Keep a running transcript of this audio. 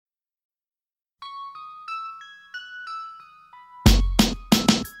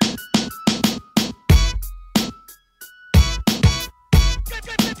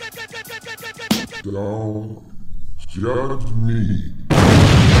Don't judge me.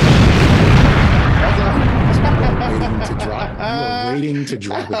 Waiting to drop. You are waiting to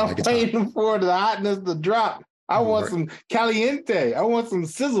drop it like it's hot. waiting for the hotness to drop. I want some caliente. I want some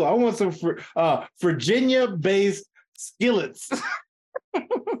sizzle. I want some Virginia-based skillets.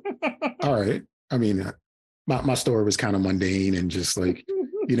 All right. I mean, my story was kind of mundane and just like,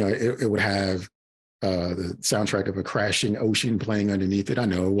 it would have the soundtrack of a crashing ocean playing underneath it. I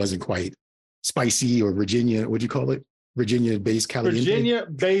know it wasn't quite spicy or Virginia. What'd you call it? Virginia-based caliente?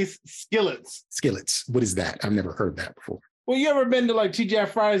 Virginia-based skillets. Skillets. What is that? I've never heard that before. Well, you ever been to like TGI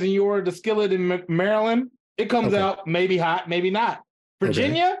Fridays and you order the skillet in Maryland? It comes out maybe hot, maybe not.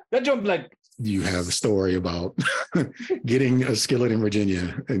 Virginia, that jump like. You have a story about getting a skillet in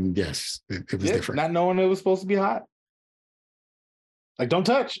Virginia, and yes, it was different. Not knowing it was supposed to be hot. Like, don't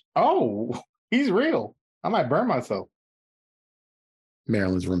touch. Oh, he's real. I might burn myself.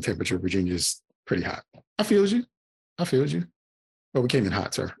 Maryland's room temperature, Virginia's pretty hot. I feel you. Well, we came in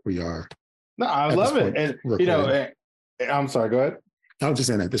hot, sir. We are. No, I love it. And I'm sorry. Go ahead. I was just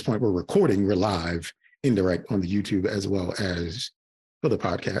saying at this point we're recording. We're live, indirect on the YouTube as well as for the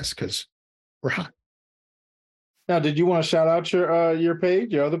podcast because we're hot. Now, did you want to shout out your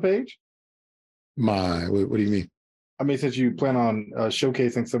page, your other page? What do you mean? I mean, since you plan on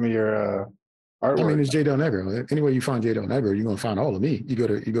showcasing some of your artwork. I mean, it's J Del Negro. Anywhere you find J Del Negro, you're gonna find all of me. You go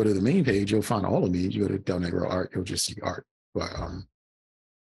to the main page, you'll find all of me. You go to Del Negro Art, you'll just see art. But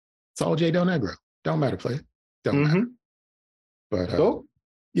it's all J Del Negro. Don't matter, play. Don't matter. But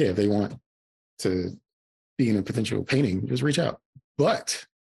yeah, if they want to be in a potential painting, just reach out. But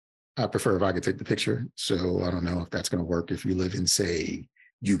I prefer if I could take the picture. So I don't know if that's going to work if you live in, say,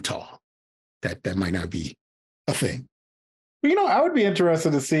 Utah. That might not be a thing. Well, I would be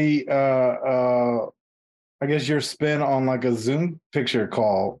interested to see, I guess, your spin on like a Zoom picture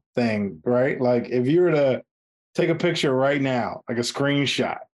call thing, right? Like if you were to take a picture right now, like a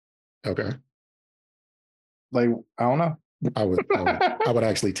screenshot. Okay. Like, I don't know. I would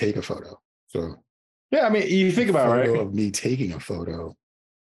actually take a photo. So yeah, I mean, you think about it, right? Of me taking a photo.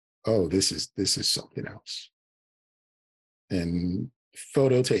 Oh, this is something else. And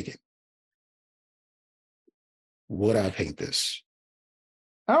photo taking. Would I paint this?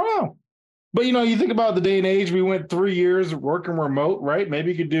 I don't know. But you think about the day and age, we went 3 years working remote, right? Maybe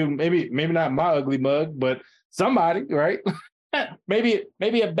you could do maybe not my ugly mug, but somebody, right? maybe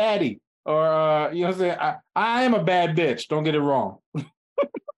a baddie. Or you know what I'm saying? I am a bad bitch, don't get it wrong.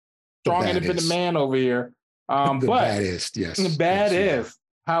 Strong independent man over here. The baddest, yes. The baddest.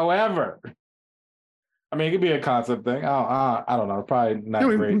 However, I mean, it could be a concept thing. I don't know. Probably not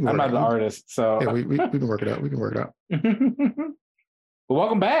great. I'm not an artist, so yeah, we can work it out. We can work it out. Well,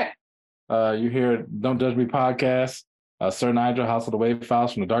 welcome back. You hear Don't Judge Me podcast. Sir Nigel, House of the Wave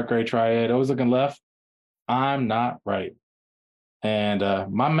Files from the Dark Gray Triad. Always looking left. I'm not right. And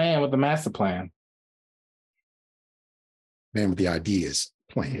my man with the master plan. Man with the ideas,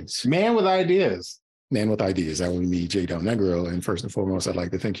 plans. Man with ideas. Man with ideas. That would be J Del Negro. And first and foremost, I'd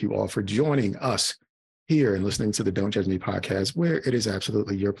like to thank you all for joining us here and listening to the Don't Judge Me podcast, where it is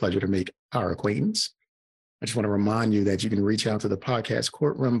absolutely your pleasure to make our acquaintance. I just want to remind you that you can reach out to the podcast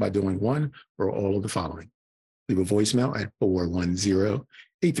courtroom by doing one or all of the following. Leave a voicemail at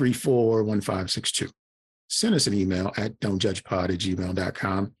 410-834-1562. Send us an email at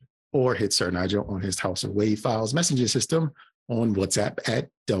don'tjudgepod@gmail.com or hit Sir Nigel on his House of Wave Files messenger system on WhatsApp at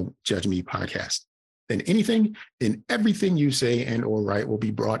Don't Judge Me Podcast. Then anything and everything you say and or write will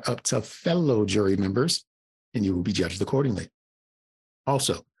be brought up to fellow jury members and you will be judged accordingly.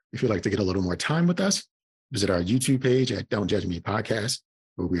 Also, if you'd like to get a little more time with us, visit our YouTube page at Don't Judge Me Podcast,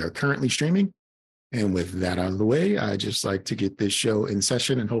 where we are currently streaming. And with that out of the way, I just like to get this show in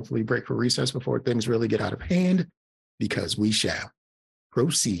session and hopefully break for recess before things really get out of hand, because we shall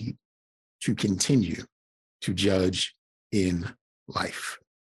proceed to continue to judge in life.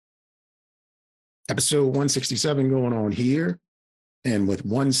 Episode 167 going on here. And with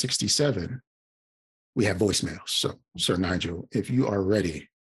 167, we have voicemails. So, Sir Nigel, if you are ready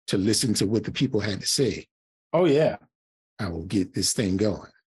to listen to what the people had to say. Oh, yeah. I will get this thing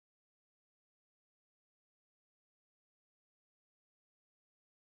going.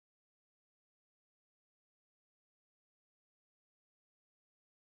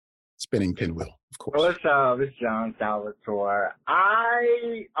 Spinning pinwheel, of course. What's up? It's John Salvatore.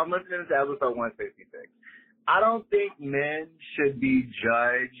 I'm listening to episode 166. I don't think men should be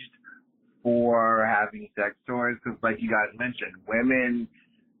judged for having sex toys because, like you guys mentioned, women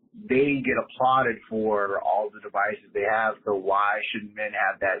they get applauded for all the devices they have, so why shouldn't men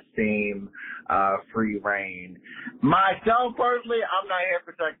have that same free reign? Myself, personally, I'm not here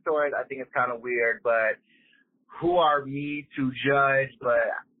for sex toys. I think it's kind of weird, but who are me to judge? But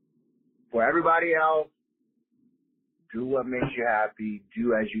for everybody else, do what makes you happy.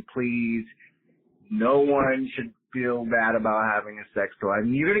 Do as you please. No one should feel bad about having a sex toy. I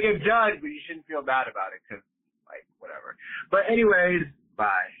mean, you're going to get judged, but you shouldn't feel bad about it because, like, whatever. But anyways, bye.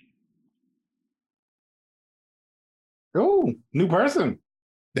 Oh, new person.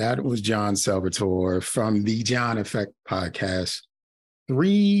 That was John Salvatore from the John Effect podcast.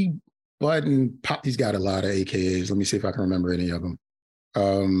 3 button pop. He's got a lot of AKAs. Let me see if I can remember any of them.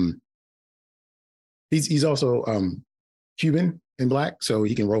 He's also Cuban and black, so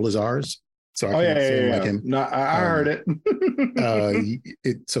he can roll his R's. So I can say him like him. No, I heard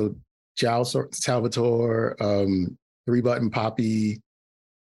it. So Jal Salvatore, 3 button Poppy,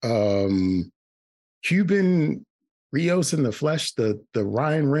 Cuban Rios in the flesh, the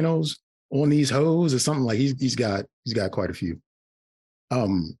Ryan Reynolds on these hoes or something. Like he's got quite a few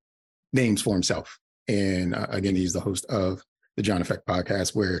names for himself. And again, he's the host of the John Effect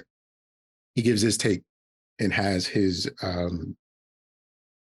podcast, where he gives his take and has his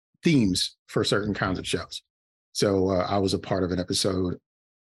themes for certain kinds of shows. So I was a part of an episode.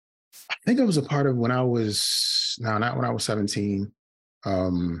 I think I was a part of when I was, no, not when I was 17.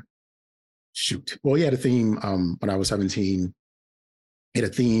 Well, he had a theme when I was 17. He had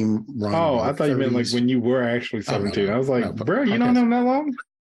a theme run. Oh, I thought 30s. You meant like when you were actually 17. I was like, bro, you don't know that long?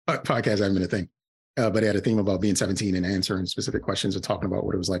 Podcast hasn't been a thing. But he had a theme about being 17 and answering specific questions or talking about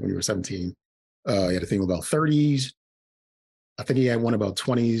what it was like when you were 17. He had a theme about 30s. I think he had one about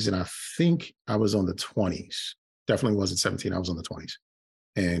 20s, and I think I was on the 20s. Definitely wasn't 17. I was on the 20s,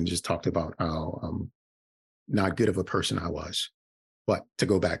 and just talked about how not good of a person I was. But to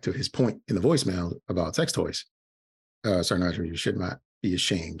go back to his point in the voicemail about sex toys, Sir Nigel, you should not be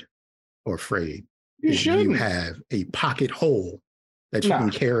ashamed or afraid. You have a pocket hole that you can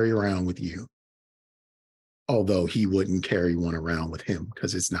carry around with you. Although he wouldn't carry one around with him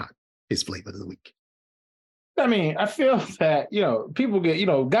because it's not his flavor of the week. I mean, I feel that, people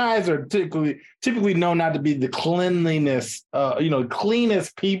get, guys are typically known not to be the cleanliness,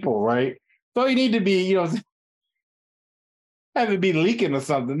 cleanest people, right? So you need to be, have it be leaking or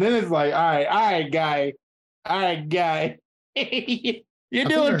something. Then it's like, all right, guy. You're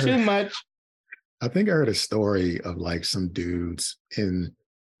doing too much. I think I heard a story of like some dudes in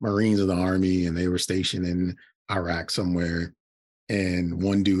Marines of the Army, and they were stationed in Iraq somewhere. And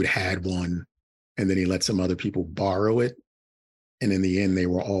one dude had one, and then he let some other people borrow it. And in the end, they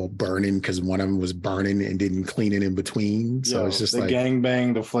were all burning because one of them was burning and didn't clean it in between. So it's just the like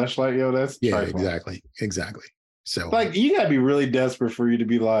gangbang, the fleshlight, that's trifling. Exactly. So like you gotta be really desperate for you to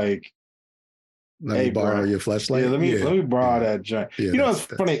be like, let me borrow your fleshlight. Yeah, let me borrow that joint. Yeah, it's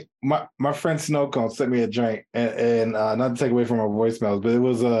funny. My friend Snowcone sent me a joint, and not to take away from our voicemails, but it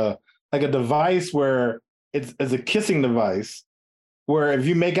was like a device where it's a kissing device, where if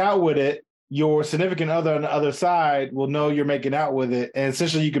you make out with it, your significant other on the other side will know you're making out with it, and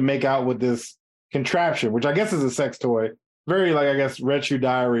essentially you can make out with this contraption, which I guess is a sex toy. Very like, I guess, Red Shoe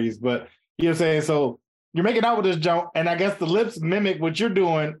Diaries, but you know what I'm saying? So you're making out with this joint, and I guess the lips mimic what you're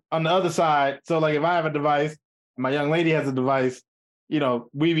doing on the other side. So like if I have a device, my young lady has a device,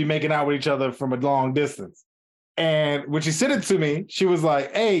 we be making out with each other from a long distance. And when she sent it to me, she was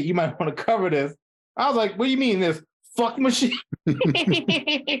like, hey, you might want to cover this. I was like, what do you mean this fuck machine?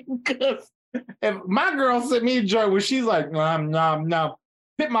 Because if my girl sent me a joint where she's like, no,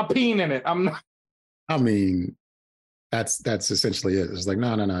 put my peen in it. I'm not. I mean, that's essentially it. It's like,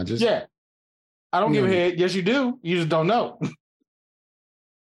 no, just I don't give a head. Yes, you do. You just don't know.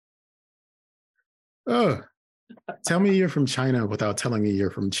 Tell me you're from China without telling me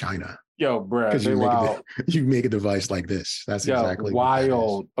you're from China. Yo, bro, because you make a device like this. That's exactly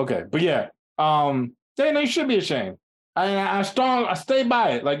wild. Okay, but you should be ashamed. I stay by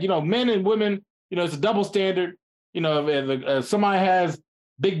it. Like, men and women, it's a double standard. If somebody has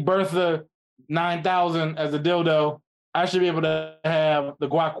Big Bertha 9000 as a dildo, I should be able to have the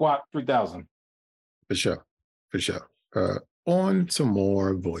Guac Guac 3000. For sure. On to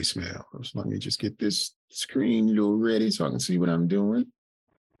more voicemail. Let me just get this screen a little ready so I can see what I'm doing.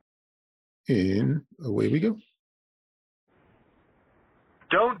 And away we go.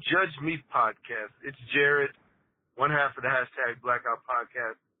 Don't Judge Me podcast. It's Jared, one half of the hashtag Blackout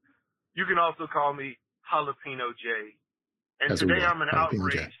podcast. You can also call me Jalapeno J. And today I'm an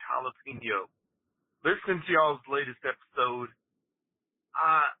outraged jalapeno. Listening to y'all's latest episode,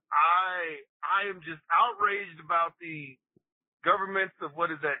 I am just outraged about the governments of,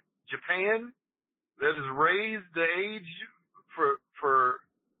 what is that, Japan, that has raised the age for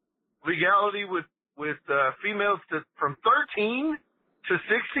legality with females from 13 to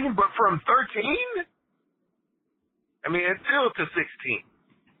 16, but from 13, I mean, it's still to 16.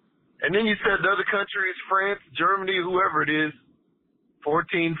 And then you said the other countries, France, Germany, whoever it is,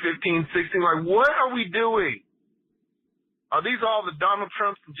 14, 15, 16. Like, what are we doing? Are these all the Donald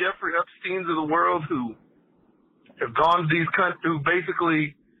Trumps and Jeffrey Epsteins of the world who have gone to these countries, who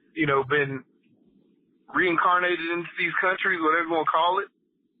basically, been reincarnated into these countries, whatever you want to call it?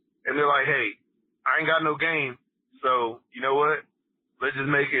 And they're like, hey, I ain't got no game, so you know what? Let's just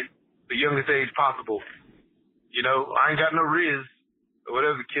make it the youngest age possible. I ain't got no Riz, or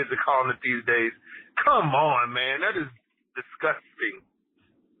whatever the kids are calling it these days. Come on, man. That is disgusting.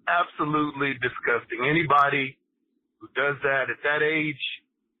 Absolutely disgusting. Anybody who does that at that age,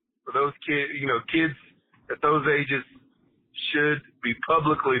 for those kids, kids at those ages should be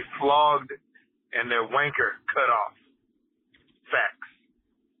publicly flogged and their wanker cut off. Facts.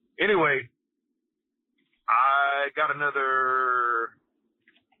 Anyway, I got another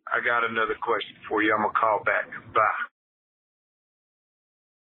question for you. I'm going to call back. Bye.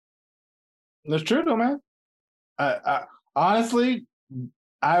 That's true though, man. I honestly,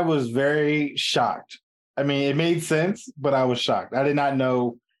 I was very shocked. I mean, it made sense, but I was shocked. I did not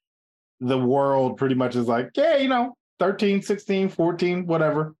know the world pretty much is like, yeah, 13, 16, 14,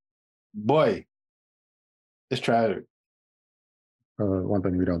 whatever. Boy, it's tragic. One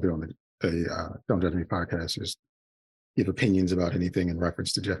thing we don't do on the Don't Judge Me podcast is give opinions about anything in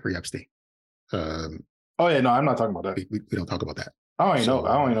reference to Jeffrey Epstein. Oh yeah, no, I'm not talking about that. We don't talk about that. I don't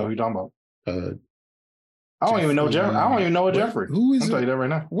even know who you're talking about. I don't even know Jeffrey. I don't even know Jeffrey. Who is? I'll tell you that right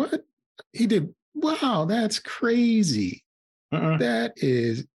now. What he did? Wow, that's crazy. That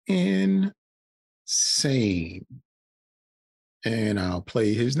is insane. And I'll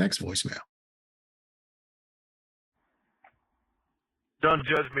play his next voicemail. Don't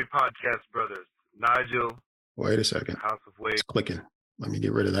Judge Me podcast, brothers. Nigel. Wait a second. House of Wade. It's clicking. Let me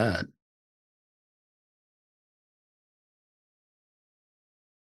get rid of that.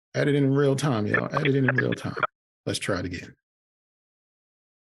 Editing in real time, y'all. Editing in real time. Let's try it again.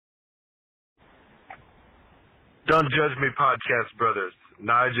 Don't Judge Me podcast, brothers.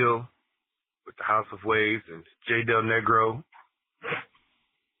 Nigel with the House of Waves and J Del Negro.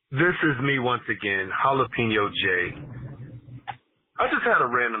 This is me once again, Jalapeno J. I just had a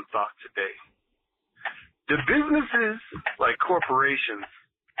random thought today. Do businesses like corporations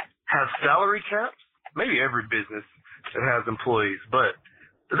have salary caps? Maybe every business that has employees, but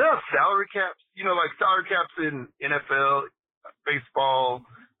do they have salary caps? Like salary caps in NFL, baseball,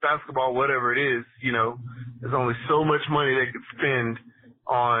 basketball, whatever it is, there's only so much money they could spend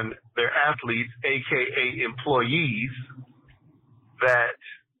on their athletes, AKA employees, that,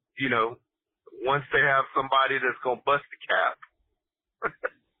 once they have somebody that's going to bust the cap,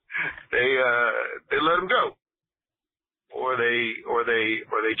 they let them go. Or they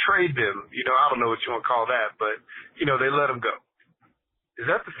trade them. I don't know what you want to call that, but, they let them go. Is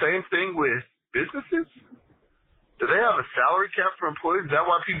that the same thing with businesses? Do they have a salary cap for employees? Is that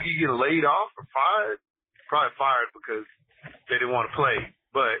why people get laid off or fired? Probably fired because they didn't want to play,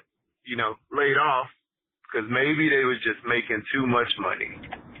 but, laid off because maybe they was just making too much money.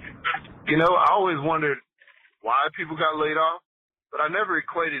 I always wondered why people got laid off, but I never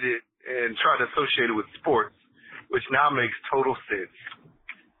equated it and tried to associate it with sports, which now makes total sense.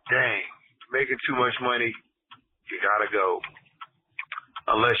 Dang, making too much money, you gotta go.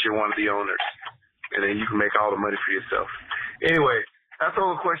 Unless you're one of the owners, and then you can make all the money for yourself. Anyway, that's the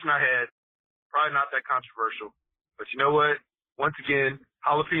only question I had. Probably not that controversial, but you know what? Once again,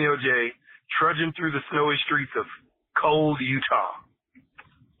 Jalapeno J trudging through the snowy streets of cold Utah.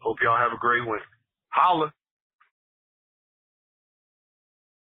 Hope y'all have a great one. Holla.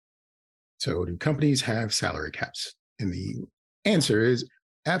 So do companies have salary caps? And the answer is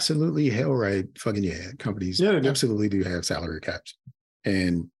absolutely hell right. Fucking yeah. Companies absolutely do have salary caps.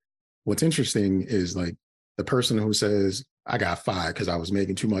 And what's interesting is like the person who says, I got fired because I was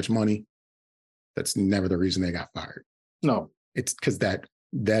making too much money. That's never the reason they got fired. No. It's because that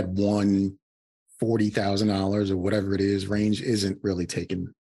one $40,000 or whatever it is range isn't really taking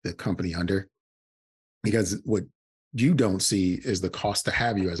the company under. Because what you don't see is the cost to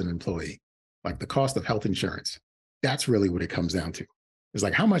have you as an employee, like the cost of health insurance. That's really what it comes down to. It's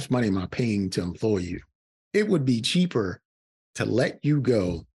like, how much money am I paying to employ you? It would be cheaper to let you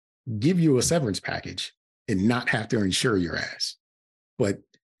go, give you a severance package, and not have to insure your ass. But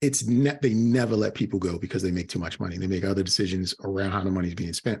they never let people go because they make too much money. They make other decisions around how the money is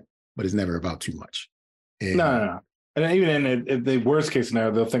being spent, but it's never about too much. And no. And even in the worst case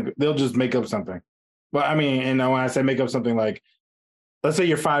scenario, they'll just make up something. But I mean, and when I say make up something, like, let's say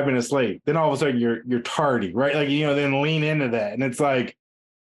you're 5 minutes late, then all of a sudden you're tardy, right? Like, then lean into that, and it's like,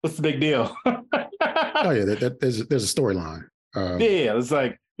 what's the big deal? Oh yeah, there's a storyline. Yeah, it's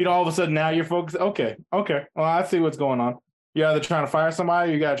like, all of a sudden now you're focused. Okay, well, I see what's going on. You're either trying to fire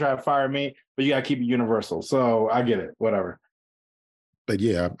somebody, or you got to try to fire me, but you got to keep it universal. So I get it, whatever. But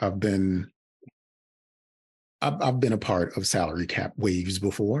yeah, I've been a part of salary cap waves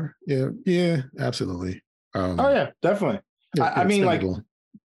before. Yeah, absolutely. Oh yeah, definitely. I mean, like, when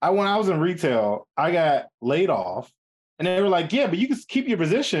I was in retail, I got laid off, and they were like, "Yeah, but you can keep your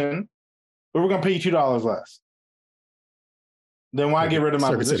position, but we're gonna pay you $2 less." Then why get rid of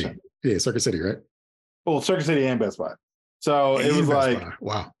my position? City. Yeah, Circuit City, right? Well, Circuit City and Best Buy. So it was like,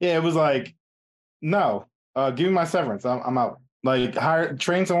 wow. Yeah, it was like, no, give me my severance. I'm out. Like,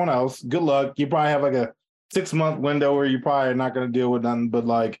 train someone else. Good luck. You probably have like a 6-month window where you probably are not going to deal with nothing, but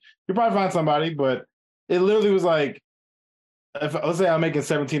like, you probably find somebody. But it literally was like, let's say I'm making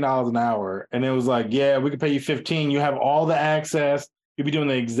 $17 an hour, and it was like, yeah, we could pay you $15. You have all the access. You'll be doing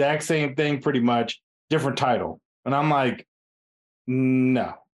the exact same thing, pretty much, different title. And I'm like,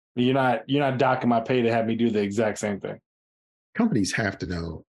 no, you're not docking my pay to have me do the exact same thing. Companies have to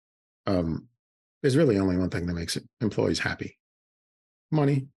know. There's really only one thing that makes employees happy: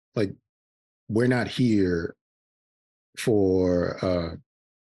 money. Like, we're not here for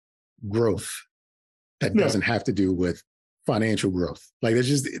growth that doesn't have to do with financial growth. Like, that's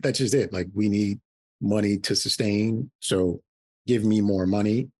just it. Like, we need money to sustain. So give me more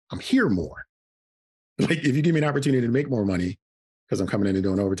money. I'm here more. Like, if you give me an opportunity to make more money because I'm coming in and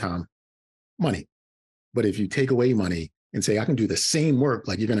doing overtime, money. But if you take away money and say, I can do the same work,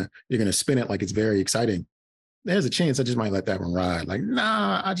 like, you're gonna spin it like it's very exciting, there's a chance I just might let that one ride. Like,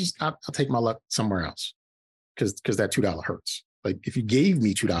 nah, I'll take my luck somewhere else because that $2 hurts. Like, if you gave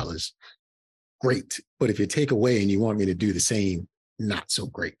me $2, great. But if you take away and you want me to do the same, not so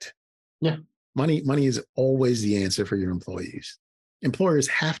great. Yeah. Money is always the answer for your employees. Employers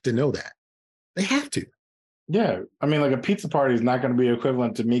have to know that. They have to. Yeah. I mean, like, a pizza party is not going to be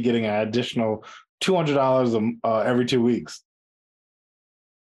equivalent to me getting an additional $200 every 2 weeks.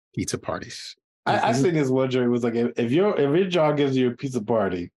 Pizza parties. I think this one joke was like, if your job gives you a pizza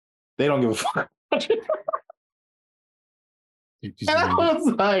party, they don't give a fuck. And I was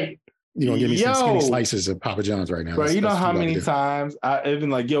like, you're going to give me some skinny slices of Papa John's right now. Bro, you know how many times I've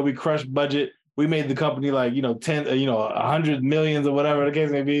been like, yo, we crushed budget. We made the company like, 100 millions or whatever the case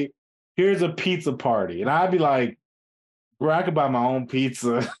may be. Here's a pizza party. And I'd be like, bro, I could buy my own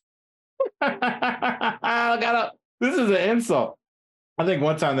pizza. This is an insult. I think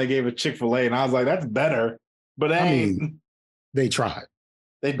one time they gave a Chick-fil-A and I was like, that's better. But they tried.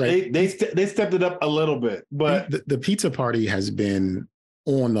 They stepped it up a little bit. But the pizza party has been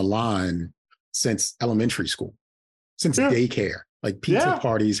on the line since elementary school, since daycare. Like, pizza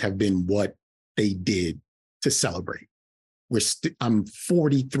parties have been what they did to celebrate. I'm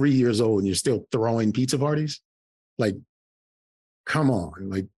 43 years old and you're still throwing pizza parties? Like, come on.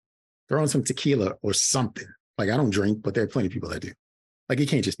 Like, throw in some tequila or something. Like, I don't drink, but there are plenty of people that do. Like, it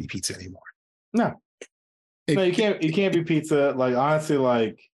can't just be pizza anymore. No, you can't be pizza. Like, honestly,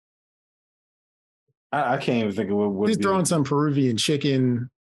 like, I can't even think of what would just throwing some Peruvian chicken,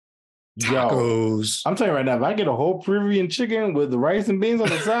 tacos. I'm telling you right now, if I get a whole Peruvian chicken with the rice and beans on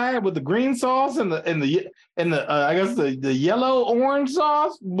the side, with the green sauce and the I guess the yellow orange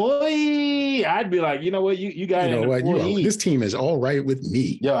sauce, boy, I'd be like, you know what, you got it. This team is all right with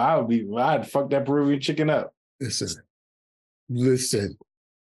me. Yo, I'd fuck that Peruvian chicken up. Listen. Give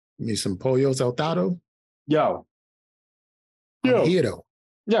me some pollo saltado. Yo. I'm here though.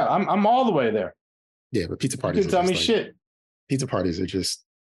 Yeah, I'm all the way there. Yeah, but pizza parties. You can tell me shit. Pizza parties are just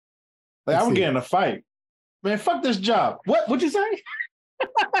like, I would get in a fight. Man, fuck this job. What'd you say?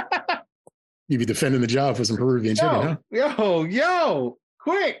 You be defending the job for some Peruvian chicken, huh? Yo,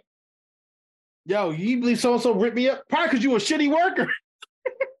 quick. Yo, you believe so-and-so ripped me up? Probably because you a shitty worker.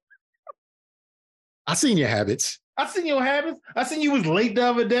 I seen your habits. I seen you was late the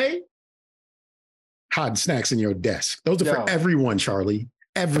other day. Hiding snacks in your desk. Those are for everyone, Charlie.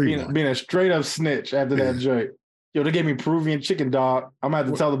 Everyone. Being a straight up snitch after that joint. Yo, they gave me Peruvian chicken, dog. I'm going to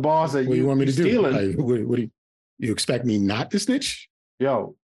have to tell the boss that you want me to stealing. Do? What do you expect me not to snitch?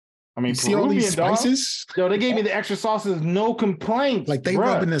 Yo, I mean, you see all these spices? Dog? Yo, they gave me the extra sauces, no complaints. Like, they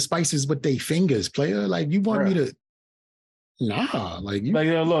rubbing the spices with their fingers, player. Like, you want me to? Nah, like you. Like,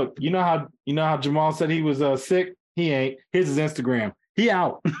 yo, look, you know how Jamal said he was sick. He ain't. Here's his Instagram. He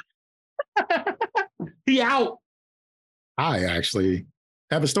out. He out. I actually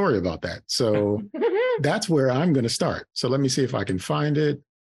have a story about that. So That's where I'm going to start. So let me see if I can find it.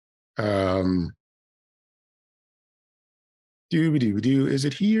 Is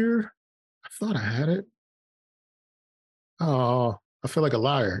it here? I thought I had it. Oh, I feel like a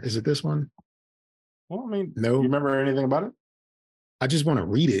liar. Is it this one? Well, I mean, no. You remember anything about it? I just want to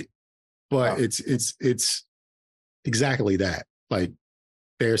read it, but it's exactly that. Like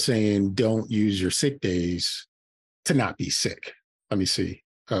they're saying, don't use your sick days to not be sick. Let me see.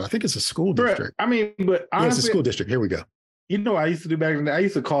 I think it's a school district. I mean, but honestly, it's a school district. Here we go. You know what I used to do back in the day? I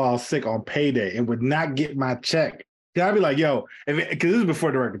used to call out sick on payday and would not get my check. I'd be like, yo, because this is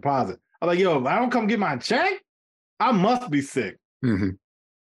before direct deposit. I'm like, yo, if I don't come get my check, I must be sick. Mm-hmm.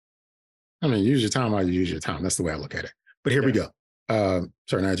 I mean, use your time while you use your time. That's the way I look at it. But here we go.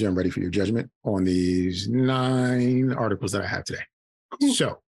 Sorry, Nigel, I'm ready for your judgment on these 9 articles that I have today.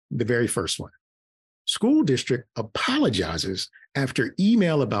 So the very first one. School district apologizes after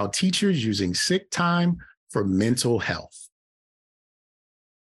email about teachers using sick time for mental health.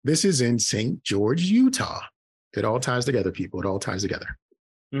 This is in St. George, Utah. It all ties together, people. It all ties together.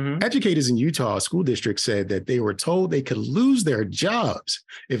 Mm-hmm. Educators in Utah school district said that they were told they could lose their jobs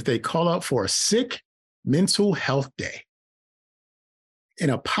if they call out for a sick mental health day. In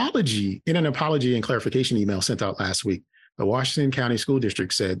an apology and clarification email sent out last week, the Washington County School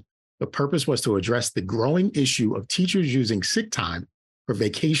District said the purpose was to address the growing issue of teachers using sick time for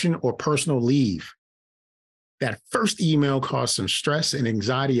vacation or personal leave. That first email caused some stress and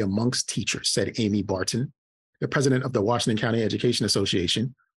anxiety amongst teachers, said Amy Barton, the president of the Washington County Education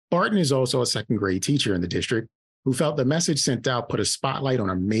Association. Barton is also a second grade teacher in the district who felt the message sent out put a spotlight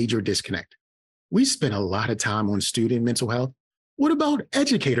on a major disconnect. We spend a lot of time on student mental health. What about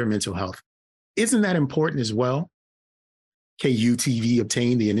educator mental health? Isn't that important as well? KUTV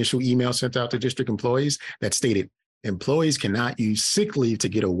obtained the initial email sent out to district employees that stated employees cannot use sick leave to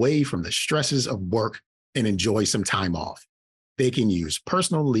get away from the stresses of work and enjoy some time off. They can use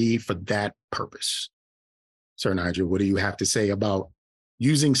personal leave for that purpose. Sir Nigel, what do you have to say about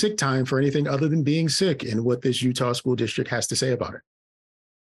using sick time for anything other than being sick and what this Utah school district has to say about it?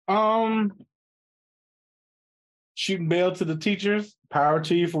 Shooting bail to the teachers. Power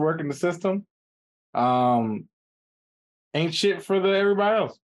to you for working the system. Ain't shit for everybody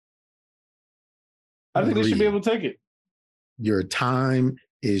else. I think they should be able to take it. Your time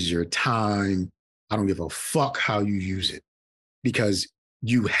is your time. I don't give a fuck how you use it because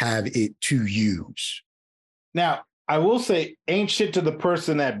you have it to use. Now, I will say, ain't shit to the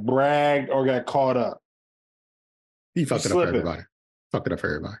person that bragged or got caught up. He fucked it up for everybody. Fucked it up for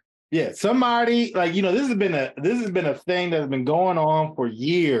everybody. Yeah, somebody this has been a thing that has been going on for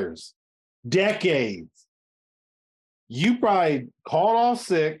years, decades. You probably called off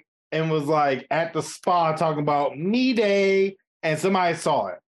sick and was like at the spa talking about me day, and somebody saw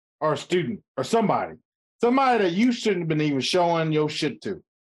it, or a student, or somebody that you shouldn't have been even showing your shit to.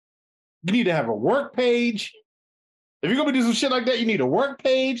 You need to have a work page. If you're gonna do some shit like that, you need a work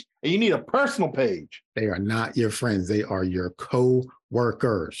page and you need a personal page. They are not your friends. They are your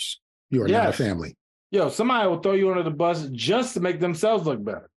co-workers. You are not a family. Yo, somebody will throw you under the bus just to make themselves look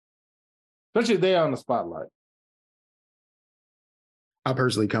better. Especially if they're on the spotlight. I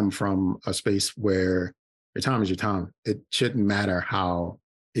personally come from a space where your time is your time. It shouldn't matter how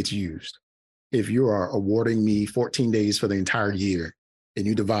it's used. If you are awarding me 14 days for the entire year and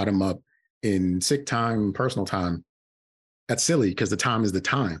you divide them up in sick time and personal time, that's silly because the time is the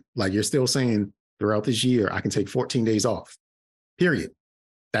time. Like you're still saying throughout this year, I can take 14 days off, period.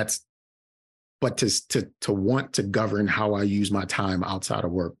 But to want to govern how I use my time outside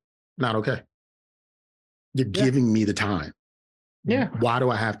of work, not okay. You're giving me the time. Yeah. Why do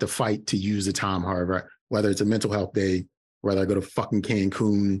I have to fight to use the time, however, whether it's a mental health day, whether I go to fucking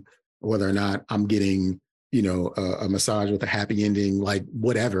Cancun, whether or not I'm getting, a massage with a happy ending, like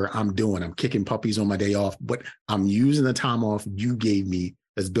whatever I'm doing, I'm kicking puppies on my day off, but I'm using the time off you gave me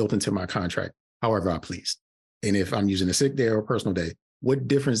that's built into my contract, however I please. And if I'm using a sick day or a personal day, what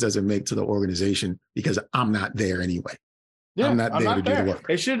difference does it make to the organization? Because I'm not there anyway. Yeah, I'm not there to do the work.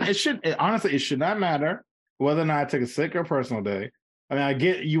 Honestly, it should not matter whether or not I take a sick or personal day. I mean, I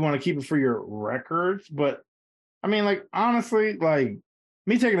get you want to keep it for your records, but I mean, honestly,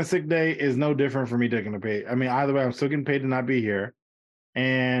 me taking a sick day is no different from me taking a pay. I mean, either way, I'm still getting paid to not be here.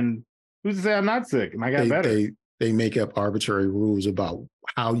 And who's to say I'm not sick? And I got better. They make up arbitrary rules about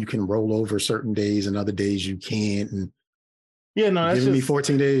how you can roll over certain days and other days you can't. And that's giving me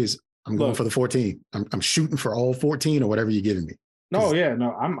 14 days. I'm going for the 14. I'm shooting for all 14 or whatever you're giving me.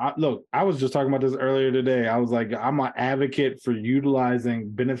 I was just talking about this earlier today. I was like, I'm an advocate for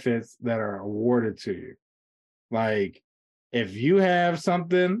utilizing benefits that are awarded to you. Like, if you have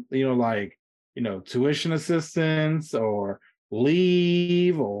something, tuition assistance or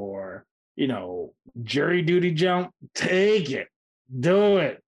leave or, jury duty jump, take it, do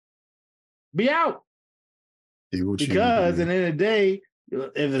it, be out. Because at the end of the day,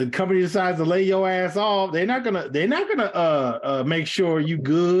 if the company decides to lay your ass off, they're not gonna make sure you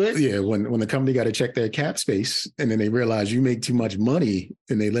good. Yeah, when the company got to check their cap space and then they realize you make too much money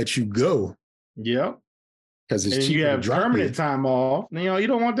and they let you go. Yep. Because it's cheaper you have to drop permanent time off. You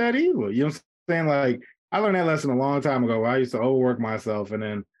don't want that either. You know what I'm saying? Like, I learned that lesson a long time ago where I used to overwork myself and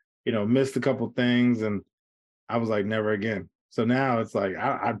then, missed a couple things and I was like, never again. So now it's like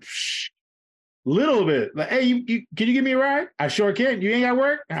I little bit like, hey, you can you give me a ride? I sure can. You ain't got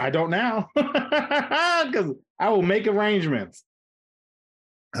work? I don't now. Because I will make arrangements.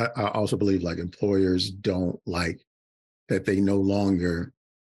 I also believe like employers don't like that they no longer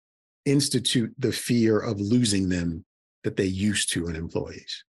institute the fear of losing them that they used to in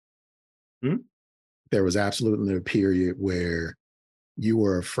employees. There was absolutely a period where you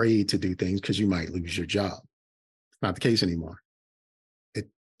were afraid to do things because you might lose your job. It's not the case anymore.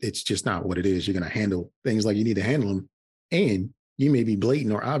 It's just not what it is. You're going to handle things like you need to handle them, and you may be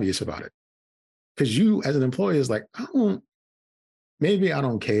blatant or obvious about it. Because you, as an employee, is like, maybe I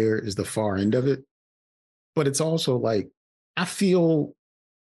don't care is the far end of it, but it's also like, I feel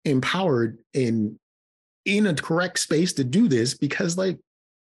empowered in a correct space to do this because like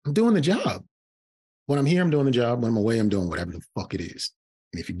I'm doing the job. When I'm here, I'm doing the job. When I'm away, I'm doing whatever the fuck it is.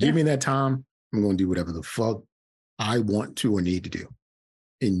 And if you give me that time, I'm going to do whatever the fuck I want to or need to do.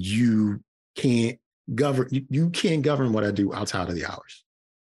 And you can't govern. You can't govern what I do outside of the hours.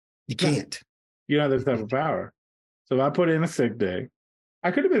 You can't. You don't have this type of power. So if I put in a sick day,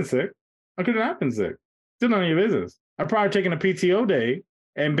 I could have been sick. I could have not been sick. Still none of your business. I've probably taken a PTO day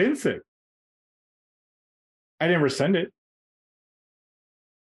and been sick. I didn't rescind it.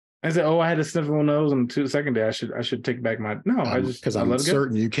 I said, I had a sniffle nose on the second day. I should take back my because I'm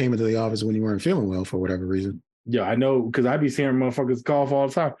certain you came into the office when you weren't feeling well for whatever reason. Yeah, I know, because I be seeing motherfuckers cough all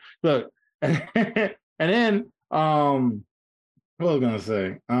the time. Look, and then what was I gonna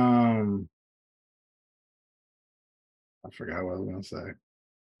say? I forgot what I was gonna say.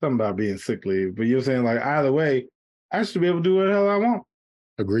 Something about being sick leave, but you're saying like either way, I should be able to do what the hell I want.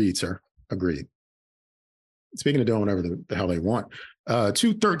 Agreed, sir. Agreed. Speaking of doing whatever the hell they want,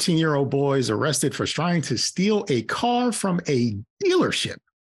 two 13-year-old boys arrested for trying to steal a car from a dealership.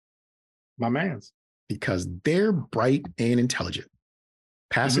 My man's. Because they're bright and intelligent.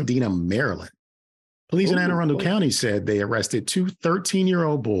 Pasadena, Maryland. Police in Anne Arundel County said they arrested two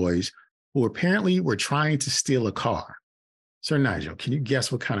 13-year-old boys who apparently were trying to steal a car. Sir Nigel, can you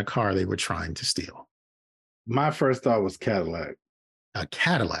guess what kind of car they were trying to steal? My first thought was Cadillac. A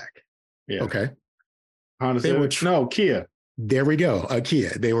Cadillac? Yeah. Okay. Honda Civic? No, Kia. There we go. A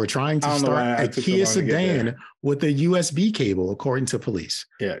Kia. They were trying to start a Kia sedan with a USB cable, according to police.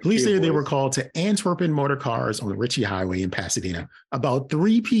 Yeah, police say they were called to Antwerpen Motor Cars on the Ritchie Highway in Pasadena about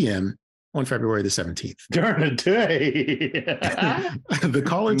 3 p.m. on February the 17th. During the day. The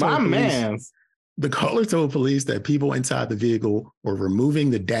caller told police that people inside the vehicle were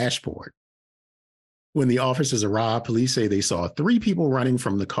removing the dashboard. When the officers arrived, police say they saw 3 people running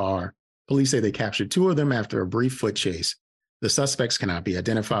from the car. Police say they captured 2 of them after a brief foot chase. The suspects cannot be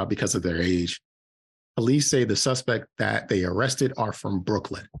identified because of their age. Police say the suspect that they arrested are from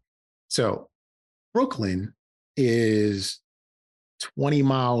Brooklyn. So Brooklyn is 20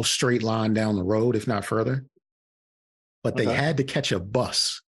 miles straight line down the road, if not further. But they had to catch a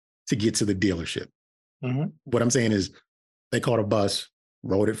bus to get to the dealership. What I'm saying is they caught a bus,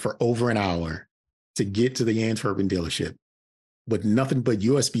 rode it for over an hour to get to the Antwerpen dealership with nothing but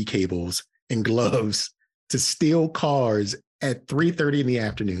USB cables and gloves to steal cars at 3:30 in the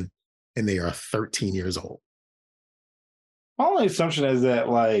afternoon, and they are 13 years old. My only assumption is that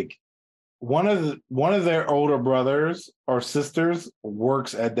like one of their older brothers or sisters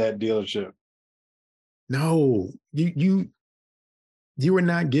works at that dealership. No, you are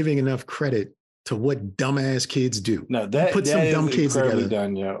not giving enough credit to what dumbass kids do. No, that put some dumb kids together.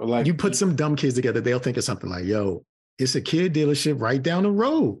 Done, yo. Like you put some dumb kids together, they'll think of something like, "Yo, it's a kid dealership right down the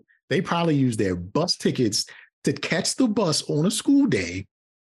road." They probably use their bus tickets to catch the bus on a school day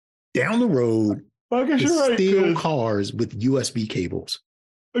down the road to steal cars with USB cables.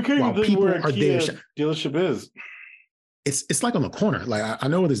 While people are there. Dealership is. It's like on the corner. Like I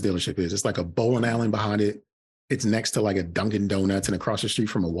know what this dealership is. It's like a bowling alley behind it. It's next to like a Dunkin' Donuts and across the street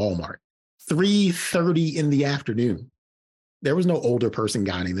from a Walmart. 3:30 in the afternoon. There was no older person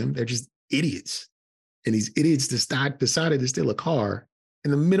guiding them. They're just idiots. And these idiots decided to steal a car in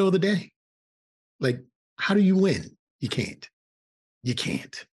the middle of the day. Like, how do you win? You can't. You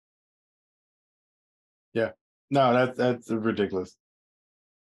can't. No, that's ridiculous.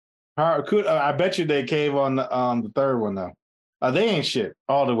 I bet you they cave on the third one though. They ain't shit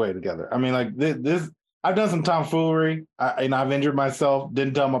all the way together. I mean, like this. I've done some tomfoolery. I've injured myself.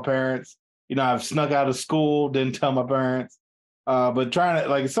 Didn't tell my parents. I've snuck out of school. Didn't tell my parents. But trying to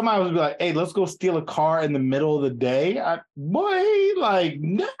like somebody would be like, "Hey, let's go steal a car in the middle of the day."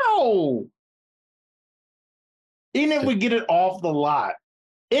 No. Even if we get it off the lot,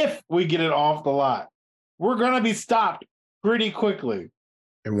 we're gonna be stopped pretty quickly.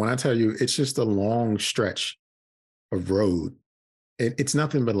 And when I tell you, it's just a long stretch of road. It's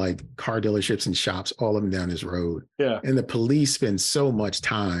nothing but like car dealerships and shops, all of them down this road. Yeah. And the police spend so much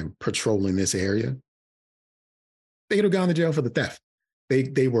time patrolling this area. They could have gone to jail for the theft.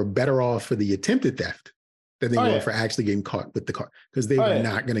 They were better off for the attempted theft than they were for actually getting caught with the car because they were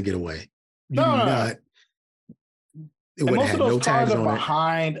not going to get away. No. It would have had no tags on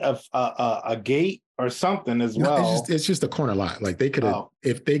behind a gate or something as well. It's just a corner lot. Like they could have,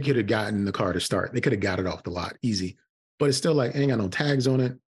 if they could have gotten the car to start, they could have got it off the lot easy. But it's still like, ain't got no tags on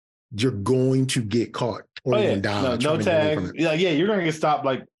it. You're going to get caught or you're going to die. No tags. Yeah, you're going to get stopped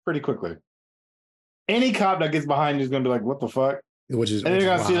like pretty quickly. Any cop that gets behind you is going to be like, what the fuck? And they're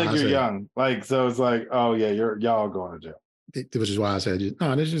going to see like you're young. Like, so it's like, oh yeah, y'all going to jail. Which is why I said,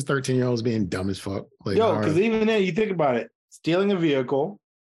 no, this is 13-year-olds being dumb as fuck. Like, because even then, you think about it, stealing a vehicle,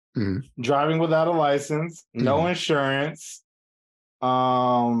 driving without a license, no insurance.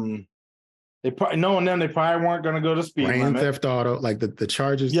 They probably knowing them, they probably weren't going to go to speed limit. Theft auto, like the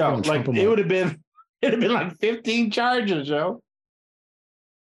charges. Yeah, like it would have been like 15 charges, yo.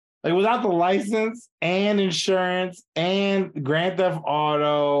 Like without the license and insurance and grand theft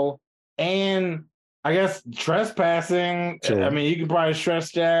auto and I guess trespassing. Sure. I mean, you can probably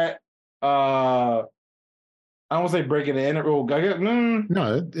stretch that. I don't want to say breaking the enter. No,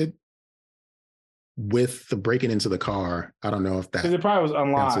 with the breaking into the car, I don't know if that. Because it probably was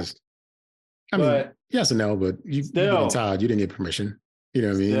unlocked. I mean, yes and no, but you get inside, you didn't get permission. You know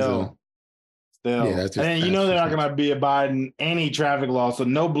what I mean? Still. Yeah, that's just, and they're not going to be abiding any traffic law, so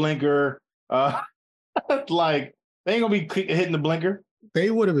no blinker. Like they ain't going to be hitting the blinker. They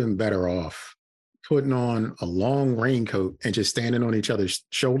would have been better off putting on a long raincoat and just standing on each other's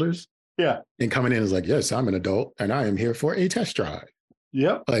shoulders. Yeah. And coming in as like, yes, I'm an adult and I am here for a test drive.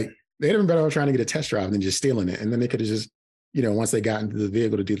 Yep. Like they'd have been better off trying to get a test drive than just stealing it. And then they could have just, once they got into the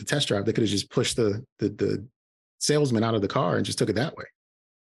vehicle to do the test drive, they could have just pushed the salesman out of the car and just took it that way.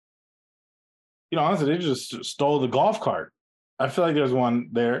 Honestly, they just stole the golf cart. I feel like there's one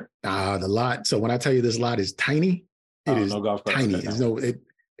there. The lot. So when I tell you this lot is tiny, it is tiny.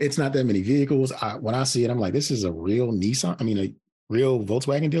 It's not that many vehicles. When I see it, I'm like, this is a real Nissan. I mean, a real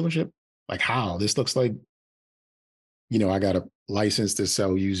Volkswagen dealership. Like how? This looks like, I got a license to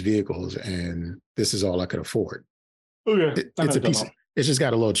sell used vehicles and this is all I could afford. Okay. It's a piece. It's just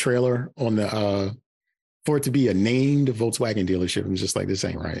got a little trailer on the, for it to be a named Volkswagen dealership. I'm just like, this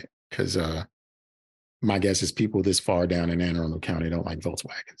ain't right. Because my guess is people this far down in Anne Arundel County don't like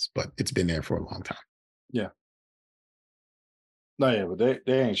Volkswagens, but it's been there for a long time. Yeah. No, yeah, but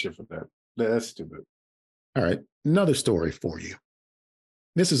they ain't shit for that. That's stupid. All right. Another story for you.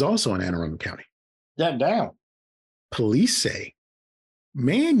 This is also in Anne Arundel County. Yeah, damn. Police say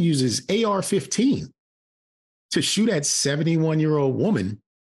man uses AR-15 to shoot at 71-year-old woman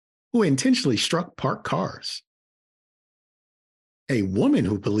who intentionally struck parked cars. A woman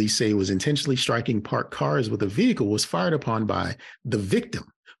who police say was intentionally striking parked cars with a vehicle was fired upon by the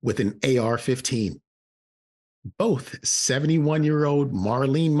victim with an AR-15. Both 71-year-old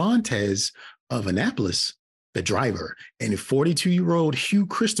Marlene Montez of Annapolis, the driver, and 42-year-old Hugh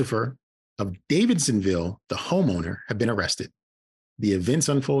Christopher of Davidsonville, the homeowner, have been arrested. The events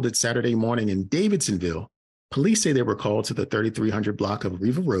unfolded Saturday morning in Davidsonville. Police say they were called to the 3300 block of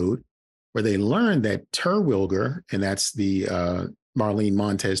Riva Road, where they learned that Terwilliger, and that's the Marlene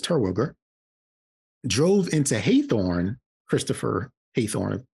Montez Terwilliger, drove into Haythorne, Christopher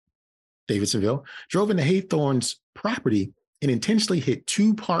Haythorne of Davidsonville, drove into Haythorne's property and intentionally hit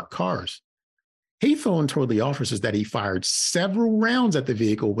two parked cars. Haythorne told the officers that he fired several rounds at the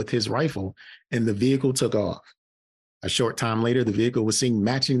vehicle with his rifle, and the vehicle took off. A short time later, the vehicle was seen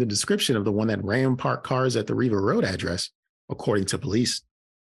matching the description of the one that ran parked cars at the Riva Road address, according to police.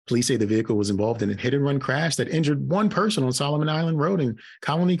 Police say the vehicle was involved in a hit-and-run crash that injured one person on Solomon Island Road and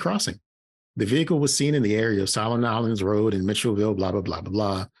Colony Crossing. The vehicle was seen in the area of Solomon Islands Road in Mitchellville, blah, blah, blah, blah,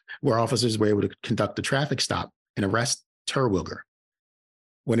 blah, where officers were able to conduct a traffic stop and arrest Terwilliger.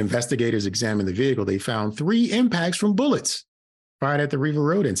 When investigators examined the vehicle, they found 3 impacts from bullets fired at the Riva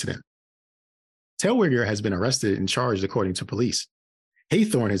Road incident. Terwilliger has been arrested and charged, according to police.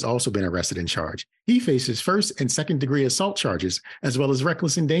 Haythorne has also been arrested and charged. He faces first and second degree assault charges, as well as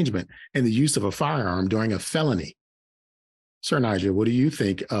reckless endangerment and the use of a firearm during a felony. Sir Nigel, what do you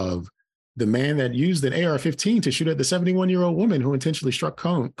think of the man that used an AR-15 to shoot at the 71-year-old woman who intentionally struck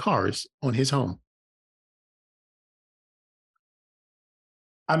cars on his home?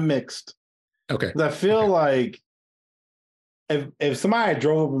 I'm mixed. Okay. I feel like if somebody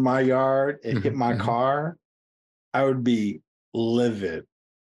drove up in my yard and hit my car, I would be livid.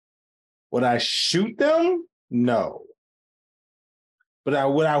 Would I shoot them? No.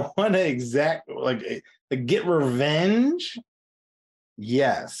 But would I want to get revenge?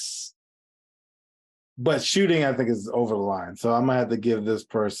 Yes. But shooting, I think, is over the line. So I'm gonna have to give this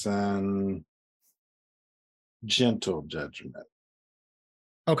person gentle judgment.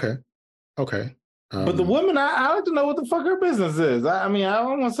 Okay. But the woman, I like to know what the fuck her business is. I mean, I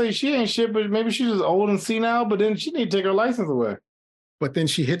don't want to say she ain't shit, but maybe she's just old and senile, but then she need to take her license away. But then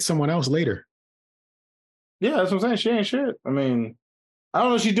she hit someone else later. Yeah, that's what I'm saying. She ain't shit. I mean, I don't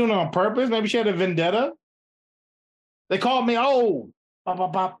know if she's doing it on purpose. Maybe she had a vendetta. They called me old. Bop,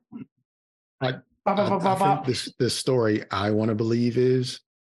 bop, bop. I think this story I want to believe is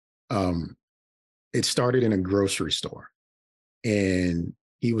it started in a grocery store and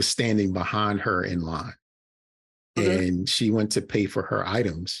he was standing behind her in line. Okay. And she went to pay for her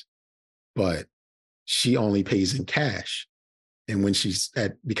items, but she only pays in cash. And when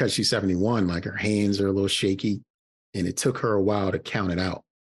because she's 71, like her hands are a little shaky and it took her a while to count it out.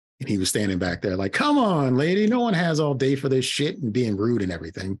 And he was standing back there like, come on, lady, no one has all day for this shit, and being rude and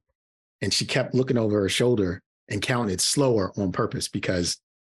everything. And she kept looking over her shoulder and counting it slower on purpose because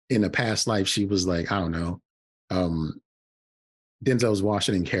in a past life, she was like, I don't know, Denzel's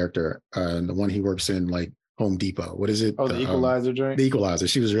Washington character, the one he works in, like Home Depot. What is it? Oh, the Equalizer joint? The Equalizer.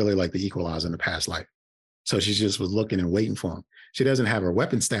 She was really like the Equalizer in the past life. So she just was looking and waiting for him. She doesn't have her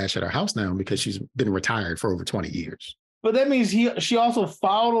weapon stash at her house now because she's been retired for over 20 years. But that means she also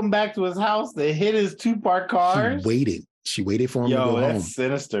followed him back to his house to hit his two parked cars. She waited for him to go home. That's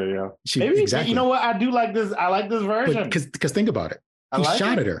sinister, yo. Exactly. You know what? I do like this. I like this version. Because think about it. He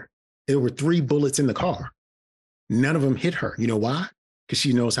shot at her. There were 3 bullets in the car. None of them hit her. You know why? Because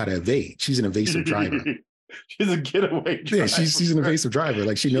she knows how to evade. She's an evasive driver. She's a getaway driver. Yeah, she's an evasive driver.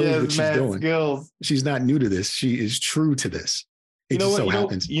 Like she knows what she's doing. Skills. She's not new to this. She is true to this. It just so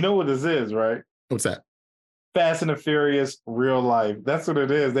happens. You know what this is, right? What's that? Fast and the Furious, real life. That's what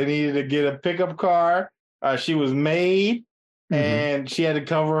it is. They needed to get a pickup car. She was made, and she had to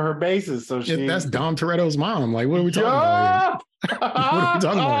cover her bases. So that's Dom Toretto's mom. Like, what are we talking about here? What are we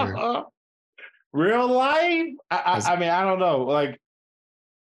talking about here? Real life? I mean, I don't know. Like,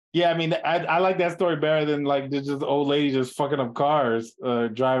 yeah, I mean, I like that story better than like just old lady just fucking up cars,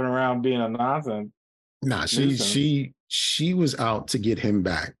 driving around being a nonsense. Nah, she was out to get him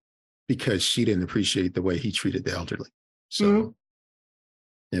back because she didn't appreciate the way he treated the elderly. So,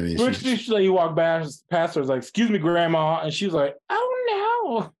 I mean, he walked past her, was like, "Excuse me, Grandma," and she was like,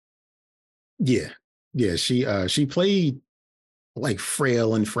 "Oh no." Yeah. She played like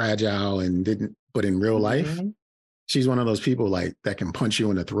frail and fragile and didn't. But in real life, she's one of those people like that can punch you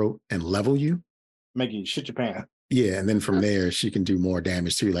in the throat and level you, make you shit your pants. Yeah, and then from there she can do more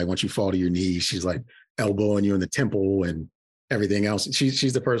damage too. Like once you fall to your knees, she's like elbowing you in the temple and everything else.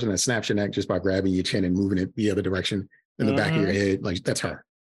 She's the person that snaps your neck just by grabbing your chin and moving it the other direction in the back of your head. Like that's her.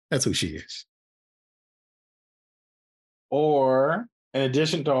 That's who she is. Or in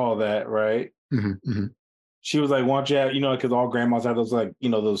addition to all that, right? She was like, "Why don't you have, because all grandmas have those like,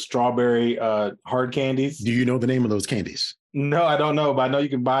 those strawberry hard candies." Do you know the name of those candies? No, I don't know, but I know you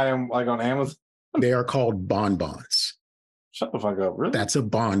can buy them like on Amazon. They are called bonbons. Shut the fuck up! Really? That's a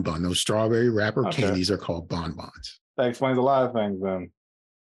bonbon. Those strawberry wrapper candies are called bonbons. That explains a lot of things. Then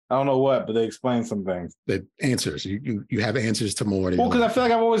I don't know what, but they explain some things. The answers you have answers to more. Well, because I feel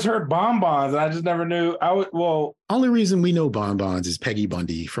like I've always heard bonbons, and I just never knew. Only reason we know bonbons is Peggy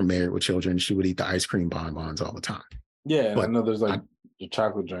Bundy from Married with Children. She would eat the ice cream bonbons all the time. Yeah, but I know there's like the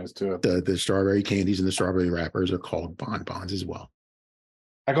chocolate drinks too. The strawberry candies and the strawberry wrappers are called bonbons as well.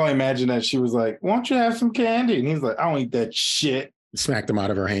 I can only imagine that she was like, "Why don't you have some candy?" And he's like, "I don't eat that shit." Smacked them out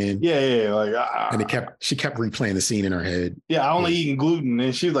of her hand. Yeah, like, and she kept replaying the scene in her head. Yeah, I only eating gluten,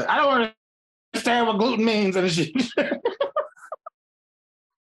 and she's like, "I don't understand what gluten means," and she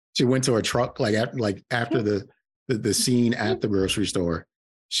went to her truck after the scene at the grocery store.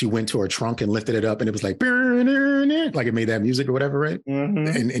 She went to her trunk and lifted it up, and it was like it made that music or whatever, right? And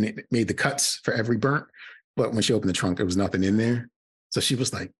it made the cuts for every burnt. But when she opened the trunk, there was nothing in there. So she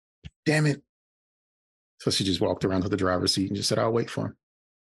was like, "Damn it." So she just walked around to the driver's seat and just said, "I'll wait for him."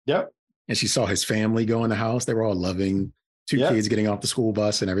 Yep. And she saw his family go in the house. They were all loving. two kids getting off the school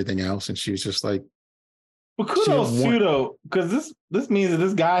bus and everything else. And she was just like, but kudos to you though, because this means that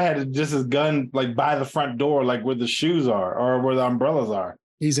this guy had just his gun like by the front door, like where the shoes are or where the umbrellas are.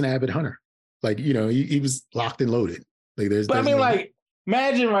 He's an avid hunter. Like, you know, he was locked and loaded. Like but I mean, like,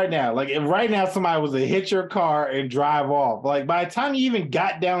 imagine right now, like if right now somebody was to hit your car and drive off, like by the time you even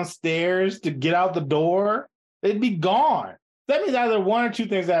got downstairs to get out the door, they'd be gone. That means either one or two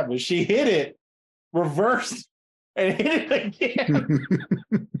things happen. She hit it, reversed, and hit it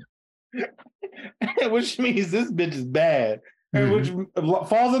again. Which means this bitch is bad. And which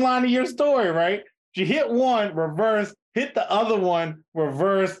falls in line to your story, right? She hit one, reversed, hit the other one,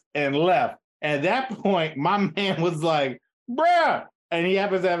 reversed, and left. At that point, my man was like, bruh. And he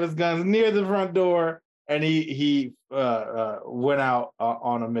happens to have his guns near the front door, and he went out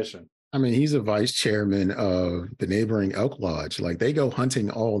on a mission. I mean, he's a vice chairman of the neighboring elk lodge. Like, they go hunting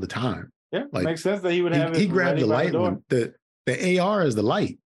all the time. Yeah, like, makes sense that he would have. He grabbed the light one. The AR is the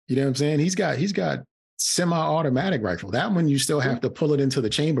light. You know what I'm saying? He's got semi-automatic rifle. That one you still have to pull it into the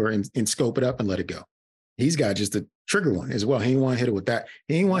chamber and scope it up and let it go. He's got just a trigger one as well. He ain't want to hit it with that.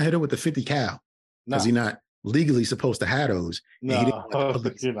 He ain't want to hit it with the 50 cal because he's not legally supposed to have those. No, he didn't want to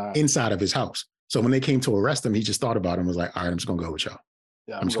put inside of his house. So when they came to arrest him, he just thought about it and was like, all right, I'm just gonna go with y'all.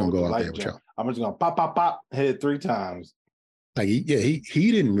 Yeah, I'm just gonna go out there with y'all. I'm just gonna pop, pop, pop, hit it 3 times. Like he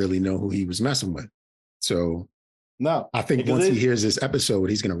didn't really know who he was messing with. So no, I think once he hears this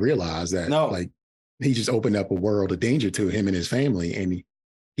episode, he's gonna realize that like he just opened up a world of danger to him and his family, and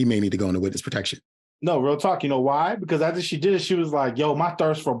he may need to go into witness protection. No, real talk. You know why? Because after she did it, she was like, yo, my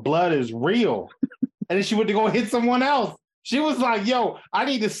thirst for blood is real. And then she went to go hit someone else. She was like, yo, I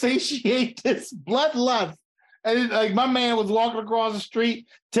need to satiate this bloodlust. And like my man was walking across the street,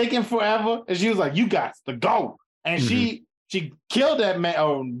 taking forever. And she was like, you got to go. And she killed that man.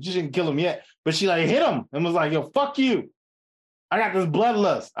 Oh, she didn't kill him yet. But she like hit him and was like, yo, fuck you. I got this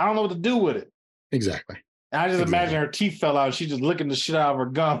bloodlust. I don't know what to do with it. Exactly. And I just imagine her teeth fell out. She just licking the shit out of her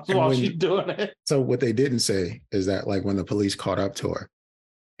gums while she's doing it. So what they didn't say is that like when the police caught up to her,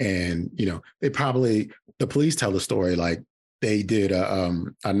 and you know, the police tell the story like they did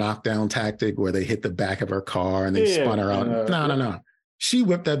a knockdown tactic where they hit the back of her car and they spun her out. No. She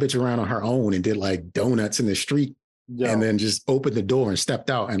whipped that bitch around on her own and did like donuts in the street and then just opened the door and stepped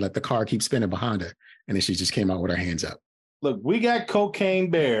out and let the car keep spinning behind her. And then she just came out with her hands up. Look, we got Cocaine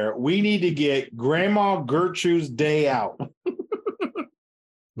Bear. We need to get Grandma Gertrude's day out.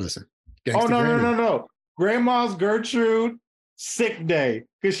 Listen. Oh, no. Grandma's Gertrude sick day.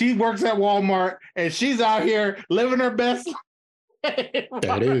 Because she works at Walmart and she's out here living her best life.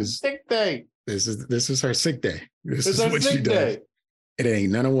 That is sick day. This is her sick day. This is what she does. Day. It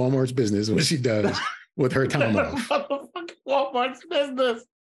ain't none of Walmart's business what she does with her time off. Motherfucking Walmart's business.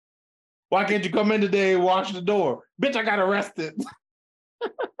 Why can't you come in today and wash the door? Bitch, I got arrested.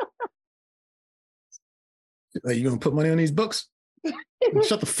 Like, you gonna put money on these books?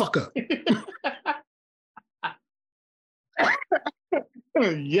 Shut the fuck up.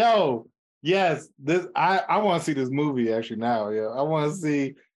 Yo, yes. I want to see this movie actually now. Yeah. I want to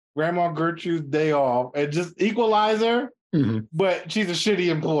see Grandma Gertrude's day off and just Equalizer, but she's a shitty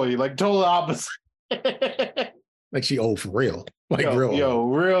employee, like total opposite. Like she old for real. Like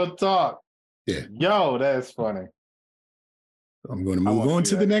real talk. Yeah. Yo, that's funny. I'm going to move on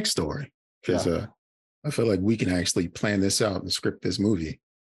to the next story because I feel like we can actually plan this out and script this movie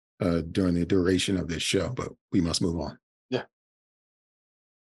during the duration of this show, but we must move on. Yeah.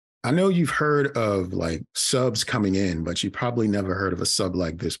 I know you've heard of like subs coming in, but you probably never heard of a sub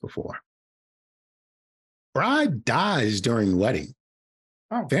like this before. Bride dies during wedding.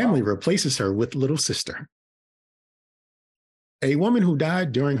 Family replaces her with little sister. A woman who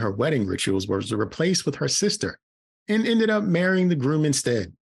died during her wedding rituals was replaced with her sister and ended up marrying the groom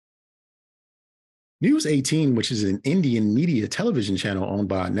instead. News 18, which is an Indian media television channel owned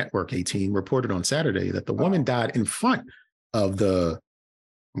by Network 18, reported on Saturday that the woman died in front of I'm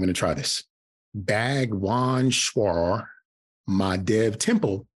going to try this, Bhagwaneshwar Mahadev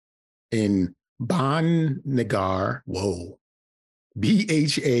temple in Bhannagar. Whoa.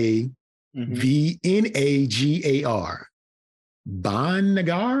 Bhavnagar.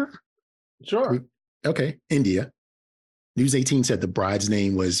 Bhannagar? Sure. Okay, India. News 18 said the bride's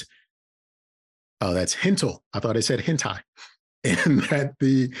name was, that's Hintal. I thought it said hentai.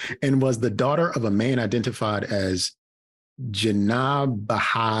 And was the daughter of a man identified as Janab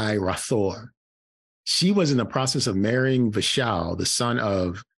Bahai Rathore. She was in the process of marrying Vishal, the son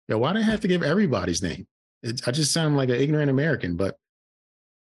of, why do I have to give everybody's name? I just sound like an ignorant American, but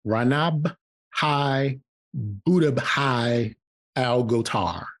Ranab Hai Budabhai Al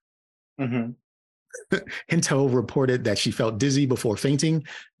Gotar. Hinto reported that she felt dizzy before fainting.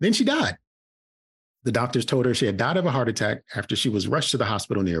 Then she died. The doctors told her she had died of a heart attack after she was rushed to the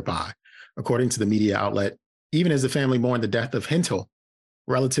hospital nearby. According to the media outlet, even as the family mourned the death of Hinto,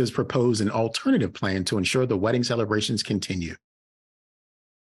 relatives proposed an alternative plan to ensure the wedding celebrations continue.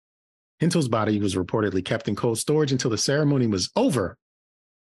 Hinto's body was reportedly kept in cold storage until the ceremony was over.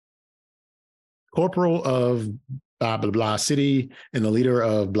 Corporal of blah, blah, blah city and the leader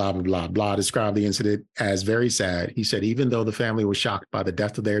of blah, blah, blah, blah described the incident as very sad. He said, even though the family was shocked by the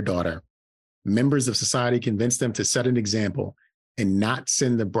death of their daughter, members of society convinced them to set an example and not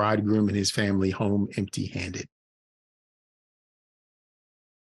send the bridegroom and his family home empty-handed.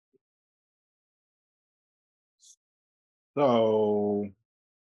 So,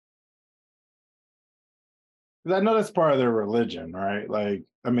 I know that's part of their religion, right? Like,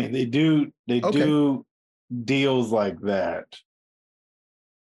 I mean, they do deals like that.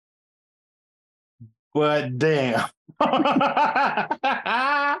 But damn.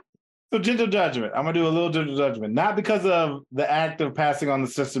 So gentle judgment. I'm gonna do a little gentle judgment, not because of the act of passing on the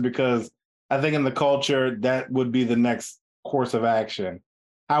sister, because I think in the culture that would be the next course of action.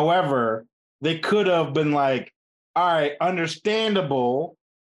 However, they could have been like, all right, understandable.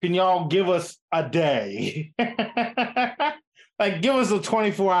 Can y'all give us a day? Like, give us a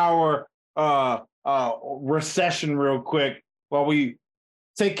 24-hour recession real quick while we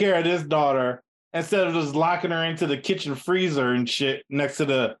take care of this daughter, instead of just locking her into the kitchen freezer and shit next to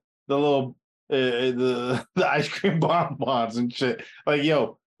the little the ice cream bonbons and shit. Like,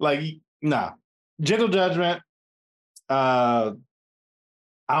 yo, like, nah. Gentle judgment. I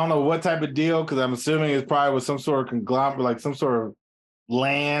don't know what type of deal, because I'm assuming it's probably with some sort of conglomerate, like some sort of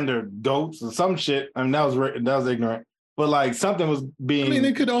land or goats or some shit. I mean, that was ignorant, but like something was being. I mean,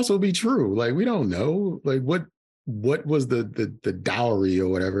 it could also be true. Like, we don't know. Like, what was the dowry or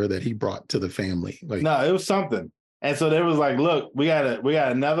whatever that he brought to the family? Like, no, it was something. And so they was like, look, we got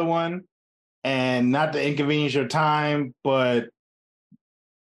another one, and not to inconvenience your time, but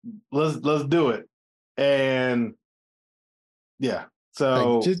let's do it. And yeah,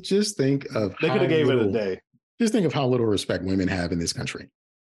 so like, just think of they could have gave it a day. Just think of how little respect women have in this country.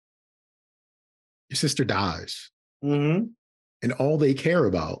 Your sister dies, mm-hmm. and all they care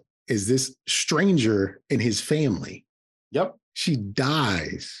about is this stranger and his family. Yep, she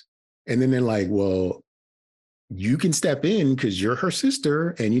dies, and then they're like, well, you can step in because you're her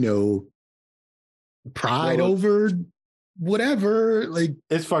sister, and pride over whatever. Like,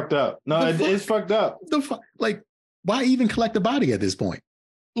 it's fucked up. No, it's fucked up. Like, why even collect the body at this point?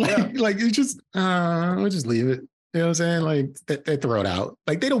 Like it's just, we'll just leave it. You know what I'm saying? Like, they throw it out.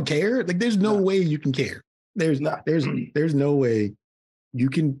 Like, they don't care. Like, there's no way you can care. There's no way you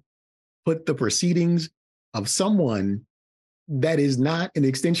can put the proceedings of someone that is not an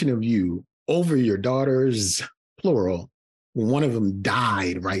extension of you over your daughter's, plural, when one of them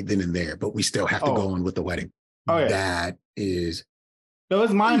died right then and there, but we still have to go on with the wedding. Oh, yeah. That is. No,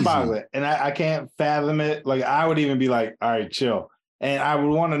 it's mind-boggling, and I can't fathom it. Like, I would even be like, all right, chill. And I would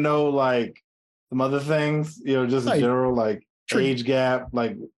want to know, like, some other things, just in general, like age gap.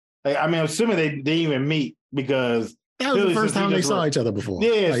 Like, I mean, I'm assuming they didn't even meet, because that was the first time they saw each other before.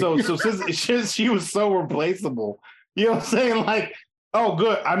 Yeah, so since she was so replaceable, you know what I'm saying? Like, oh,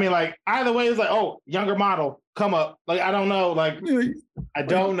 good. I mean, like, either way, it's like, oh, younger model, come up. Like, I don't know. Like, I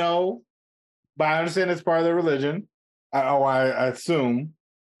don't know, but I understand it's part of their religion. I assume.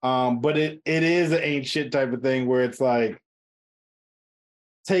 But it is an ain't shit type of thing where it's like,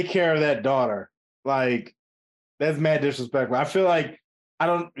 take care of that daughter. Like, that's mad disrespectful. I feel like I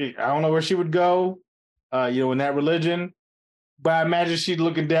don't know where she would go, in that religion, but I imagine she's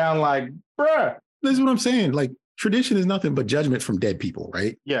looking down like, bruh. That's what I'm saying. Like, tradition is nothing but judgment from dead people,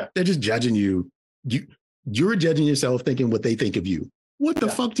 right? Yeah. They're just judging you. You're judging yourself, thinking what they think of you. What the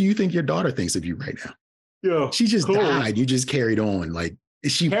fuck do you think your daughter thinks of you right now? Yeah. She just died. You just carried on. Like,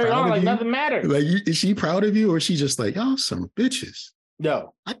 is she carried proud on of like you? Nothing mattered. Like, is she proud of you, or is she just like, y'all some bitches?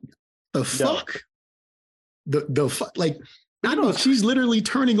 No. The fuck? The fuck? Like, I don't know. She's literally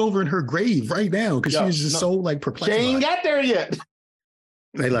turning over in her grave right now because she's just so like perplexed. She ain't got there yet.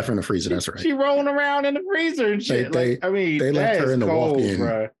 They left her in the freezer. That's right. She rolling around in the freezer and shit. They left her in the walk-in.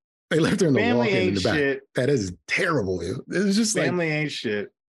 Bro. They left her in the walk-in in the back. Shit. That is terrible. It's just family ain't shit.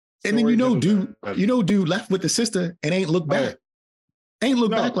 And then dude left with the sister and ain't look back. Ain't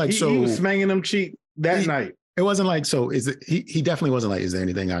look back like so. He was smanging them cheek that night. It wasn't like so. Is it? He definitely wasn't like, is there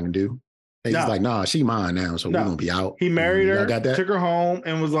anything I can do? He's like, nah, she mine now, so we're gonna be out. He married her, took her home,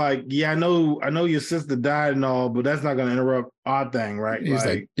 and was like, yeah, I know your sister died and all, but that's not gonna interrupt our thing, right? He's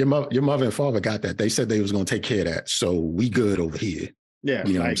like your mother and father got that. They said they was gonna take care of that, so we good over here. Yeah,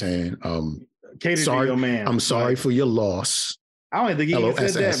 you know what I'm saying. cater to your man. I'm sorry for your loss. I don't even think he even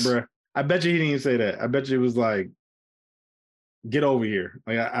said LOSS. that, bro. I bet you he didn't even say that. I bet you it was like, get over here.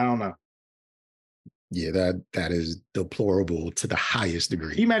 Like, I don't know. Yeah, that is deplorable to the highest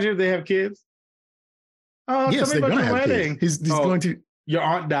degree. Can you imagine if they have kids? Oh, yes, tell me about your wedding. He's going to. Your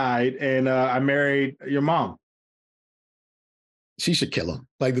aunt died, and I married your mom. She should kill him.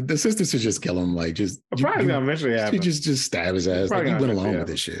 Like the sister should just kill him. Like just probably gonna eventually happen. She just stab his ass. Like, he went along with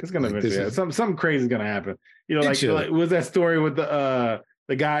this shit. It's gonna like, eventually happen. Something crazy is gonna happen. You know, like was that story with the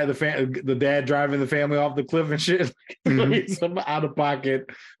guy, the dad driving the family off the cliff and shit? Mm-hmm. Some out of pocket.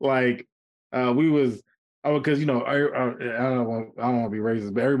 Like because you know I don't want to be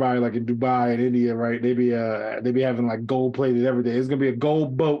racist, but everybody like in Dubai and India, right? They be having like gold plated everything. It's gonna be a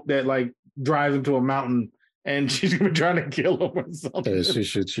gold boat that like drives into a mountain, and she's gonna be trying to kill him or something. Yeah, she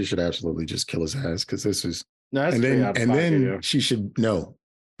should absolutely just kill his ass because this is. No, and then she should know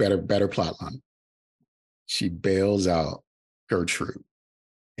better plot line. She bails out Gertrude,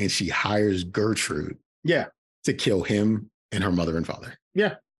 and she hires Gertrude. Yeah, to kill him and her mother and father.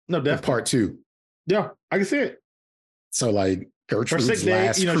 Yeah, no, definitely. Part 2. Yeah, I can see it. So like Gertrude's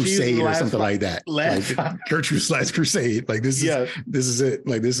last crusade or something like that. Like Gertrude's last crusade. Like this is it.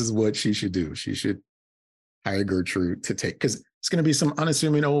 Like this is what she should do. She should hire Gertrude to take, because it's going to be some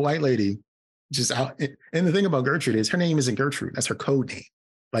unassuming old white lady just out. And the thing about Gertrude is her name isn't Gertrude. That's her code name.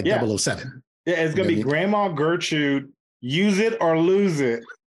 Like 007. Yeah, it's going to be Grandma Gertrude, use it or lose it.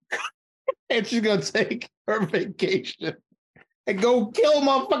 And she's going to take her vacation and go kill a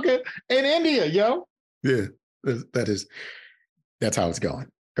motherfucker in India, yo. Yeah, that's how it's going.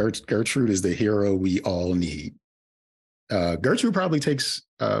 Gertrude is the hero we all need. Gertrude probably takes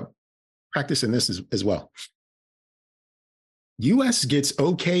practice in this as well. U.S. gets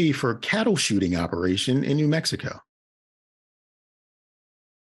okay for cattle shooting operation in New Mexico.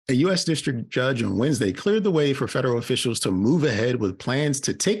 A U.S. district judge on Wednesday cleared the way for federal officials to move ahead with plans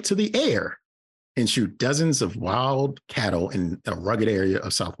to take to the air and shoot dozens of wild cattle in a rugged area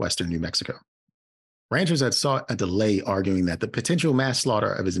of southwestern New Mexico. Ranchers had sought a delay, arguing that the potential mass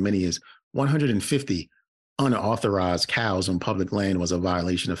slaughter of as many as 150 unauthorized cows on public land was a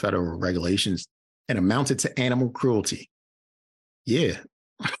violation of federal regulations and amounted to animal cruelty. Yeah,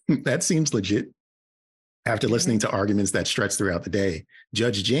 that seems legit. After listening to arguments that stretched throughout the day,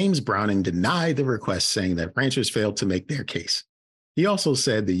 Judge James Browning denied the request, saying that ranchers failed to make their case. He also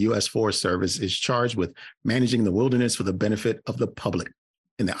said the U.S. Forest Service is charged with managing the wilderness for the benefit of the public,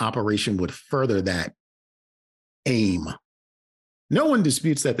 and the operation would further that aim. No one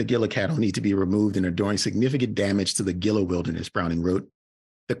disputes that the Gila cattle need to be removed and are doing significant damage to the Gila wilderness, Browning wrote.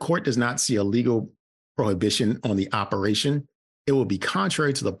 The court does not see a legal prohibition on the operation. It will be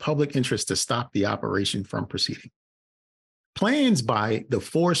contrary to the public interest to stop the operation from proceeding. Plans by the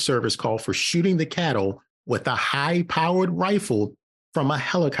Forest Service call for shooting the cattle with a high-powered rifle from a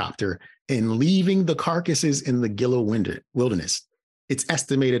helicopter and leaving the carcasses in the Gila wilderness. It's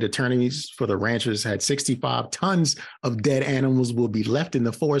estimated attorneys for the ranchers had 65 tons of dead animals will be left in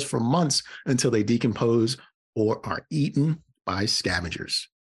the forest for months until they decompose or are eaten by scavengers.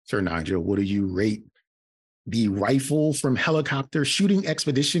 Sir Nigel, what do you rate the rifle from helicopter shooting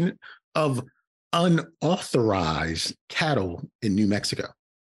expedition of unauthorized cattle in New Mexico?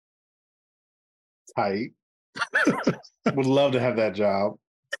 Tight. Would love to have that job.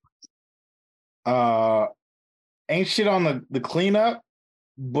 Ain't shit on the cleanup,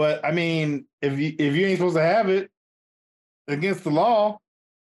 but I mean, if you ain't supposed to have it against the law,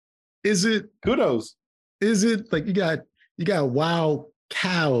 is it kudos? Is it like you got wild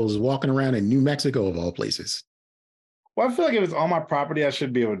cows walking around in New Mexico of all places? Well, I feel like if it's on my property, I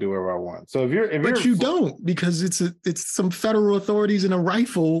should be able to do whatever I want. So but you don't, because it's some federal authorities and a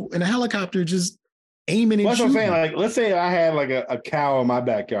rifle and a helicopter just aiming and shooting. That's what I'm saying. Like, let's say I had like a cow in my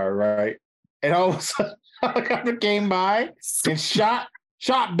backyard, right? And all of a sudden, a helicopter came by and shot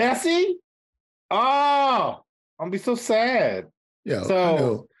Bessie. Oh, I'm gonna be so sad. Yo,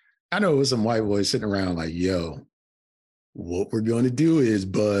 so I know it was some white boys sitting around like, yo, what we're going to do is,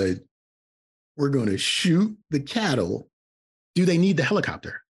 bud, we're going to shoot the cattle. Do they need the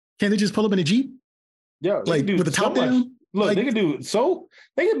helicopter? Can't they just pull up in a Jeep? Yeah, like with the top down? Look, like, they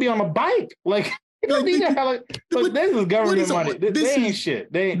could be on a bike. Like, you don't need a helicopter. Look, this is government money. They ain't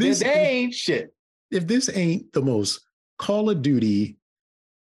shit. They ain't shit. If this ain't the most Call of Duty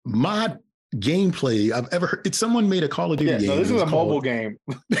mod gameplay I've ever heard. It's someone made a Call of Duty game. No, this is a mobile game.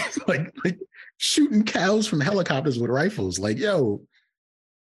 like shooting cows from helicopters with rifles. Like, yo,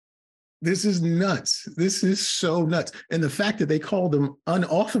 this is nuts. This is so nuts. And the fact that they called them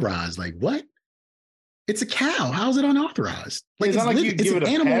unauthorized, like, what? It's a cow. How's it unauthorized? Like, it's an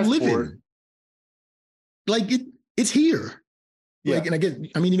animal living. Like it's here. Yeah. Like, and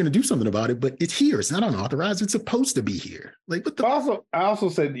you're going to do something about it, but it's here. It's not unauthorized. It's supposed to be here. Like, what the? I also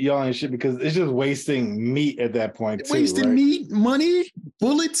said y'all ain't shit because it's just wasting meat at that point. Wasting meat, money,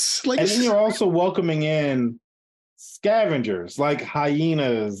 bullets. Like, and then you're also welcoming in scavengers like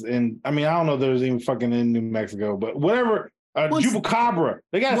hyenas, and I mean, I don't know if there's even fucking in New Mexico, but whatever. Chupacabra.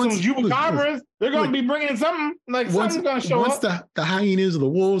 They got some chupacabras. They're going to be bringing in something. Like something's going to show up. Once the hyenas or the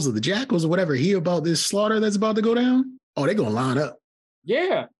wolves or the jackals or whatever hear about this slaughter that's about to go down, they're going to line up.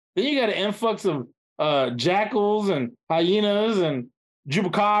 Yeah. Then you got an influx of jackals and hyenas and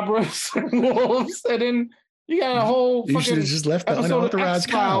chupacabras and wolves. And then you got a whole you should have just left the unauthorized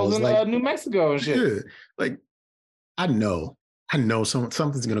cows in New Mexico and shit. Yeah. Like, I know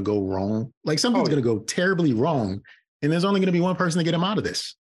something's going to go wrong. Like, something's going to go terribly wrong. And there's only going to be one person to get him out of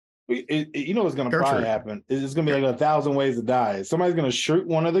this. You know what's going to probably happen? It's going to be like 1,000 ways to die. Somebody's going to shoot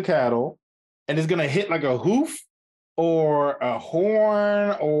one of the cattle, and it's going to hit like a hoof or a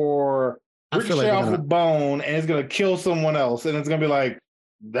horn or ricochet off a bone, and it's going to kill someone else. And it's going to be like,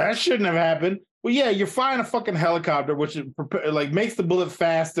 that shouldn't have happened. Well, yeah, you're flying a fucking helicopter, which like makes the bullet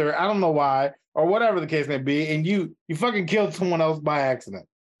faster. I don't know why, or whatever the case may be. And you fucking killed someone else by accident.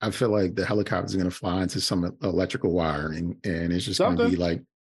 I feel like the helicopter is going to fly into some electrical wiring, and it's just going to be like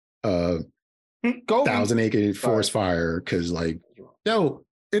 1,000-acre forest fire because, like, yo,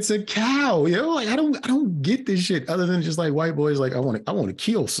 it's a cow, yo. Like, I don't get this shit other than just like white boys. Like, I want to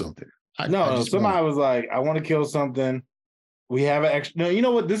kill something. Somebody was like, I want to kill something. We have an extra. No, you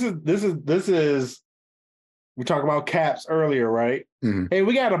know what? This is. We talked about caps earlier, right? Mm-hmm. Hey,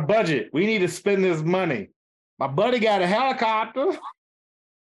 we got a budget. We need to spend this money. My buddy got a helicopter.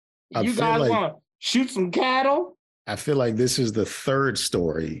 You guys want to shoot some cattle? I feel like this is the third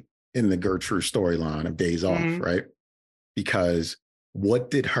story in the Gertrude storyline of Days Off, right? Because what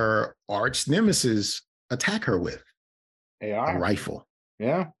did her arch nemesis attack her with? A rifle.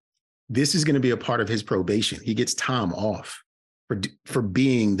 Yeah. This is going to be a part of his probation. He gets time off for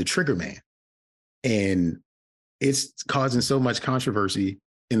being the trigger man. And it's causing so much controversy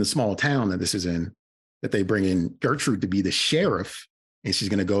in the small town that this is in that they bring in Gertrude to be the sheriff. And she's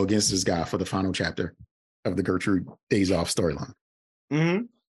going to go against this guy for the final chapter of the Gertrude Days Off storyline.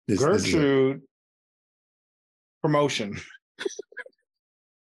 Mm-hmm. Gertrude promotion.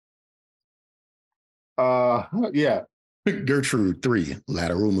 Yeah. Gertrude 3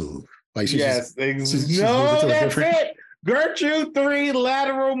 lateral move. Like that's it. Gertrude 3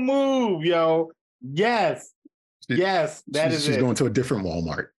 lateral move, yo. Yes. That is it. She's going to a different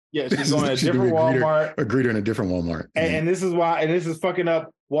Walmart. Yeah, she's going to a different Walmart. A greeter in a different Walmart. And this is why, and this is fucking up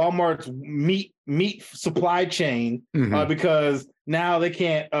Walmart's meat supply chain because now they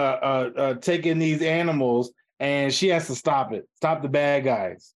can't take in these animals, and she has to stop the bad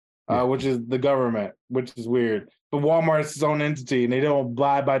guys, which is the government, which is weird. But Walmart's its own entity, and they don't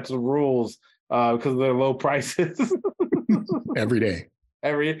abide by the rules because of their low prices. Every day.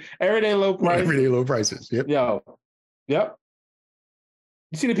 Every day low prices. Every day low prices. Yep. Yep.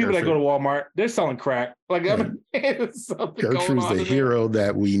 You see the people that go to Walmart, they're selling crack. Like, I mean, Gertrude's the hero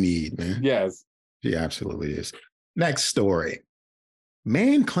that we need, man. Yes. She absolutely is. Next story.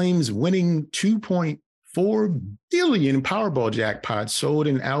 Man claims winning $2.4 billion Powerball jackpot sold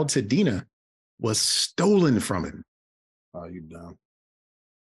in Altadena was stolen from him. Oh, you dumb.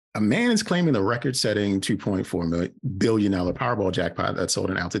 A man is claiming the record-setting $2.4 billion Powerball jackpot that sold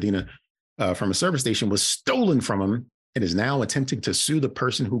in Altadena from a service station was stolen from him and is now attempting to sue the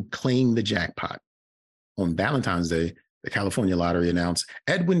person who claimed the jackpot. On Valentine's Day, the California Lottery announced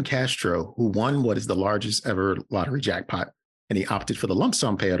Edwin Castro, who won what is the largest ever lottery jackpot, and he opted for the lump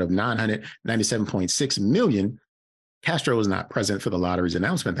sum payout of $997.6 million. Castro was not present for the lottery's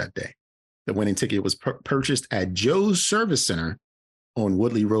announcement that day. The winning ticket was purchased at Joe's Service Center on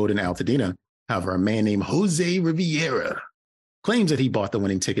Woodley Road in Altadena. However, a man named Jose Riviera claims that he bought the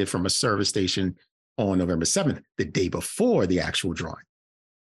winning ticket from a service station on November 7th, the day before the actual drawing.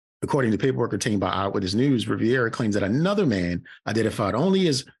 According to paperwork obtained by Eyewitness News, Riviera claims that another man, identified only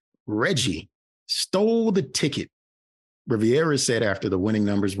as Reggie, stole the ticket. Riviera said after the winning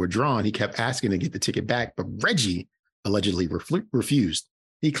numbers were drawn, he kept asking to get the ticket back, but Reggie allegedly refused.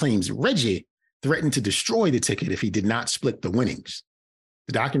 He claims Reggie threatened to destroy the ticket if he did not split the winnings.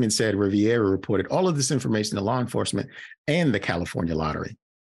 The document said Riviera reported all of this information to law enforcement and the California Lottery.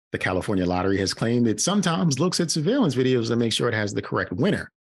 The California Lottery has claimed it sometimes looks at surveillance videos to make sure it has the correct winner.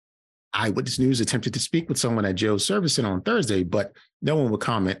 Eyewitness News attempted to speak with someone at Joe's Service Center on Thursday, but no one would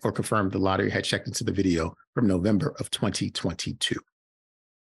comment or confirm the lottery had checked into the video from November of 2022.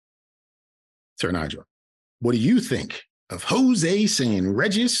 Sir Nigel, what do you think of Jose saying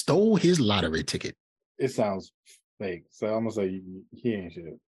Reggie stole his lottery ticket? it sounds fake. So I'm gonna say he ain't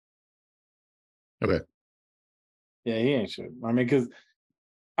shit. Okay. Yeah, he ain't shit. I mean, because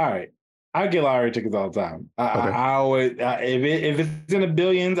all right, I get lottery tickets all the time. I always if it's in the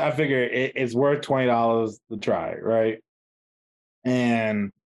billions, I figure it's worth $20 to try, right?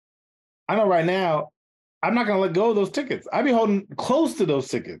 And I know right now, I'm not gonna let go of those tickets. I'd be holding close to those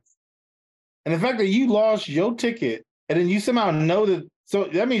tickets. And the fact that you lost your ticket and then you somehow know that, so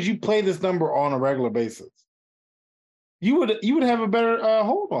that means you play this number on a regular basis. You would have a better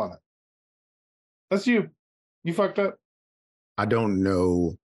hold on it. That's you. You fucked up. I don't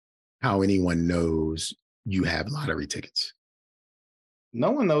know how anyone knows you have lottery tickets.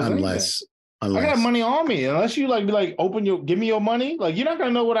 No one knows unless I got money on me. Unless you be like, give me your money. Like, you're not gonna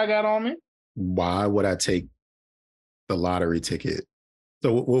know what I got on me. Why would I take the lottery ticket?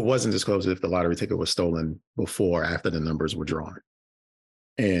 So it wasn't disclosed if the lottery ticket was stolen before or after the numbers were drawn.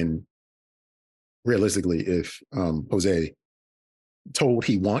 And realistically, if Jose told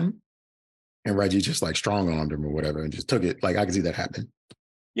he won and Reggie just like strong-armed him or whatever and just took it, like I can see that happen.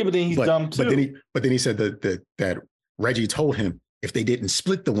 Yeah, but then he's dumb too. But then he said that Reggie told him if they didn't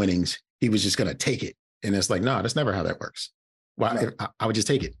split the winnings, he was just gonna take it. And it's like, no, that's never how that works. Why? No. I would just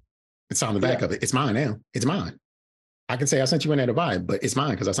take it. It's on the back of it. It's mine now. It's mine. I can say I sent you in there to buy it, but it's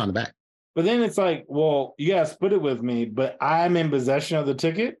mine because that's on the back. But then it's like, well, you gotta split it with me, but I'm in possession of the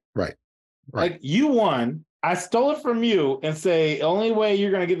ticket. Right. Like, you won. I stole it from you and say, the only way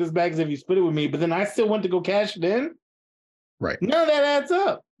you're gonna get this back is if you split it with me, but then I still went to go cash it in. Right. None of that adds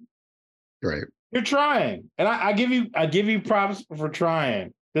up. Right. You're trying. And I give you props for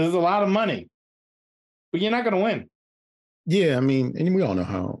trying. Because it's a lot of money. But you're not gonna win. Yeah, I mean, and we all know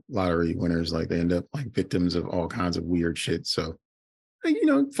how lottery winners, like, they end up like victims of all kinds of weird shit. So,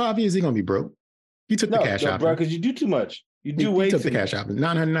 5 years, he's gonna be broke. He took the cash out, bro, because you do too much. You do way too much. He took the cash out.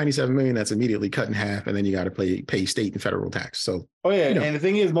 $997 million. That's immediately cut in half, and then you got to pay state and federal tax. So, and the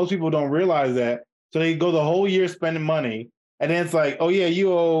thing is, most people don't realize that. So they go the whole year spending money, and then it's like, oh yeah,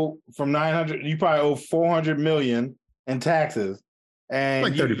 you owe from 900. You probably owe 400 million in taxes. And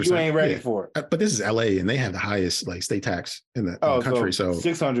like 30%. You ain't ready for it. But this is LA, and they have the highest like state tax in the country. So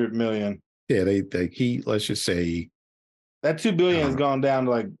 600 million. Yeah, let's just say that $2 billion has gone down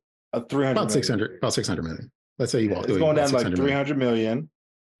to like a 300. About 600 million. Let's say you walked. It's going down to like 300 million.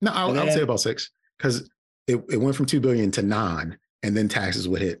 No, I would say about 6 because it went from $2 billion to 9, and then taxes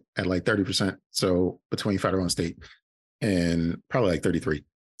would hit at like 30%. So between federal and state, and probably like 33.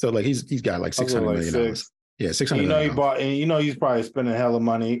 So like he's got like $600 million. Yeah, 600. He's probably spending hella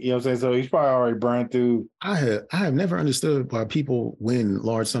money. You know what I'm saying? So he's probably already burned through. I have never understood why people win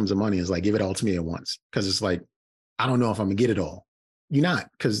large sums of money is like, give it all to me at once. Because it's like, I don't know if I'm gonna get it all. You're not,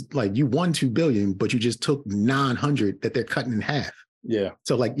 because like you won $2 billion, but you just took 900 that they're cutting in half. Yeah.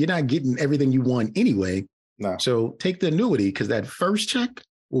 So like you're not getting everything you won anyway. No. So take the annuity because that first check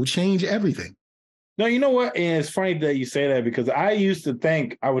will change everything. No, you know what? And it's funny that you say that because I used to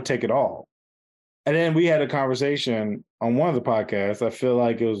think I would take it all. And then we had a conversation on one of the podcasts. I feel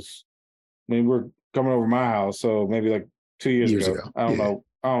like it was when we were coming over my house. So maybe like 2 years ago. I don't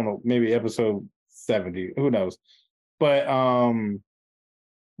know. Maybe episode 70. Who knows? But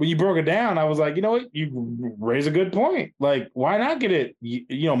when you broke it down, I was like, you know what? You raise a good point. Like, why not get it,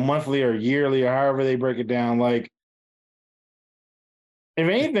 monthly or yearly or however they break it down? Like, if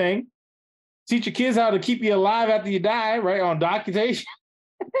anything, teach your kids how to keep you alive after you die, right? On documentation.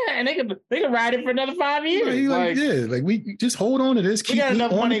 And they can ride it for another 5 years. Like we just hold on to this. We got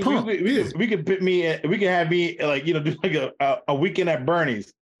enough money. We could have me like do like a weekend at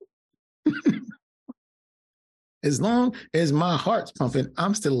Bernie's. As long as my heart's pumping,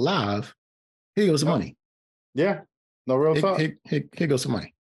 I'm still alive. Here goes some money. Yeah, no real talk. Here goes some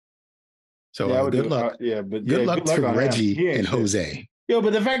money. So good luck. Good luck to Reggie and Jose. Yo,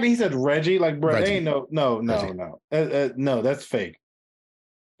 but the fact that he said Reggie, like, bro, they ain't no, that's fake.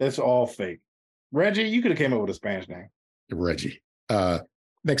 That's all fake. Reggie, you could have came up with a Spanish name. Reggie.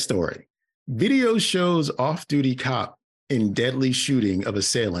 Next story. Video shows off-duty cop in deadly shooting of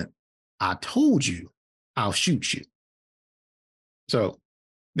assailant. I told you, I'll shoot you. So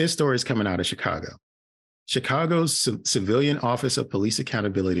this story is coming out of Chicago. Chicago's Civilian Office of Police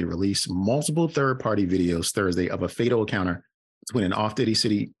Accountability released multiple third-party videos Thursday of a fatal encounter between an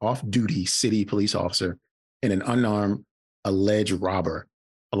off-duty city police officer and an unarmed alleged robber,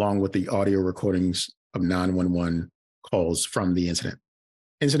 along with the audio recordings of 911 calls from the incident.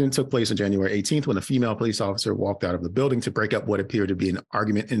 Incident took place on January 18th when a female police officer walked out of the building to break up what appeared to be an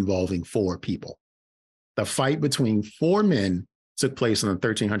argument involving 4 people. The fight between 4 men took place on the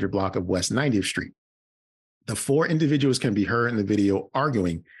 1300 block of West 90th Street. The 4 individuals can be heard in the video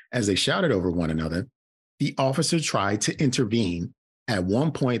arguing as they shouted over one another, The officer tried to intervene. At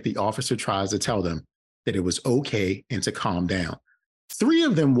one point, the officer tries to tell them that it was okay and to calm down. 3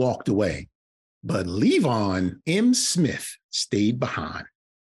 of them walked away, but Levon M. Smith stayed behind.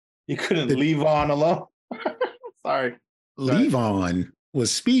 You couldn't leave on alone? Sorry. Levon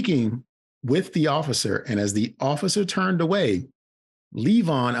was speaking with the officer, and as the officer turned away,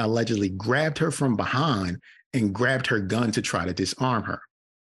 Levon allegedly grabbed her from behind and grabbed her gun to try to disarm her.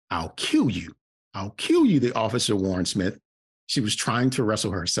 I'll kill you. I'll kill you, the officer warned Smith. She was trying to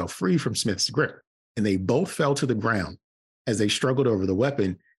wrestle herself free from Smith's grip, and they both fell to the ground. As they struggled over the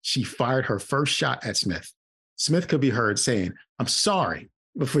weapon, she fired her first shot at Smith. Smith could be heard saying, "I'm sorry,"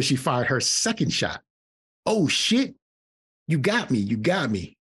 before she fired her second shot. "Oh, shit. You got me. You got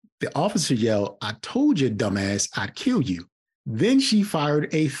me." The officer yelled, "I told you, dumbass, I'd kill you." Then she fired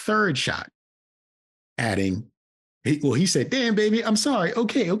a third shot, adding, he said, "Damn, baby, I'm sorry.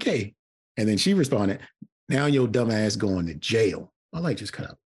 Okay. And then she responded, "Now your dumbass going to jail." My light just cut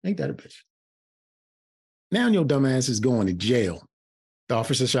out. Ain't that a bitch? "Now your dumbass is going to jail." The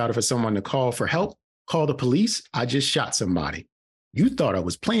officer shouted for someone to call for help. "Call the police. I just shot somebody." "You thought I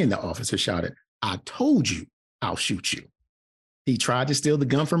was playing," the officer shouted. "I told you I'll shoot you." "He tried to steal the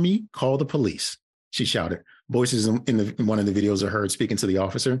gun from me. Call the police," she shouted. Voices in one of the videos are heard speaking to the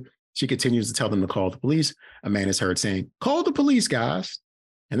officer. She continues to tell them to call the police. A man is heard saying, "Call the police, guys."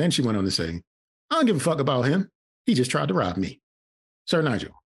 And then she went on to say, "I don't give a fuck about him. He just tried to rob me." Sir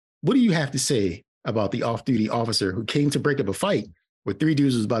Nigel, what do you have to say about the off-duty officer who came to break up a fight where 3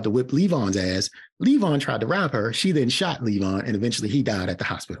 dudes was about to whip Levon's ass? Levon tried to rob her. She then shot Levon, and eventually he died at the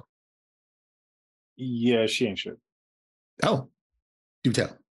hospital. Yeah, she ain't shit. Oh, do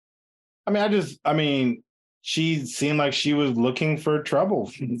tell. She seemed like she was looking for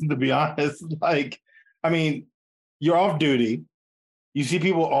trouble, to be honest. You're off duty. You see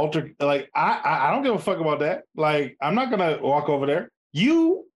people alter, I don't give a fuck about that. I'm not going to walk over there.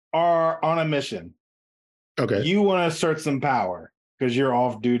 You are on a mission. Okay. You want to assert some power because you're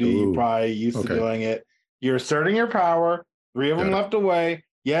off duty. Ooh, you probably used to doing it. You're asserting your power. 3 of them left away.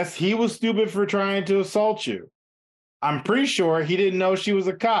 Yes, he was stupid for trying to assault you. I'm pretty sure he didn't know she was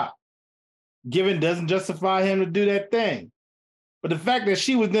a cop. Given doesn't justify him to do that thing. But the fact that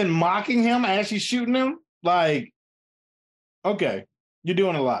she was then mocking him as she's shooting him, okay, you're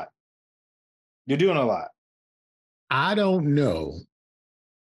doing a lot. You're doing a lot. I don't know.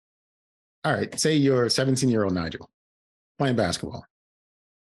 All right, say you're a 17-year-old Nigel playing basketball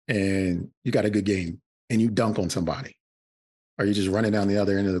and you got a good game and you dunk on somebody. Are you just running down the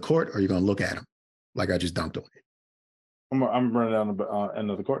other end of the court, or are you going to look at him like I just dunked on you? I'm running down the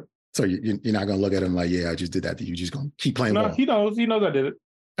end of the court. So you're not going to look at him like, yeah, I just did that to you. Just going to keep playing No, ball. He knows I did it.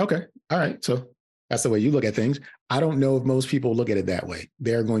 Okay. All right. So that's the way you look at things. I don't know if most people look at it that way.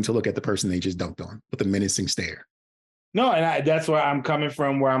 They're going to look at the person they just dunked on with a menacing stare. No, and that's where I'm coming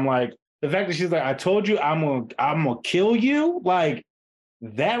from, where I'm like, the fact that she's like, "I told you I'm gonna kill you,"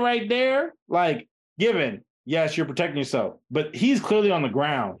 that right there, given, yes, you're protecting yourself, but he's clearly on the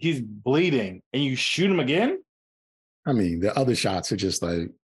ground. He's bleeding, and you shoot him again? I mean, the other shots are just like,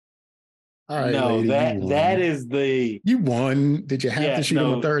 all right, no, lady, that is the... You won. Did you have to shoot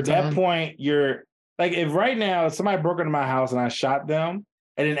him a third time? At that point, you're... if right now, if somebody broke into my house and I shot them,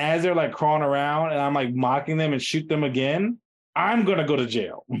 and then as they're crawling around and I'm mocking them and shoot them again, I'm going to go to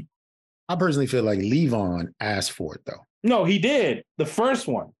jail. I personally feel like Levon asked for it, though. No, he did. The first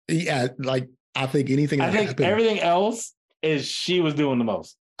one. Yeah, I think anything that happened... everything else is she was doing the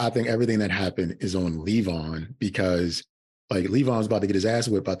most. I think everything that happened is on Levon, because Levon's about to get his ass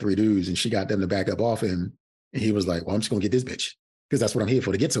whipped by 3 dudes and she got them to back up off him. And he was like, "Well, I'm just going to get this bitch because that's what I'm here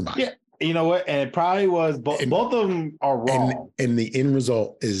for, to get somebody." Yeah. You know what? And it probably was, both of them are wrong. And the end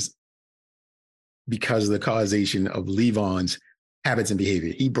result is because of the causation of Levon's habits and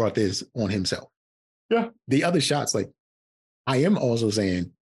behavior. He brought this on himself. Yeah. The other shots, I am also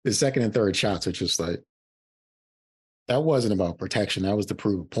saying the second and third shots are just that wasn't about protection. That was to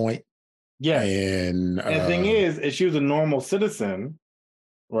prove a point. Yeah. And the thing is she was a normal citizen,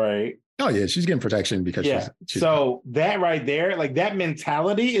 right? Oh, yeah. She's getting protection because she's so that right there, that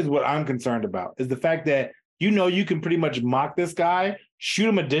mentality is what I'm concerned about, is the fact that, you can pretty much mock this guy, shoot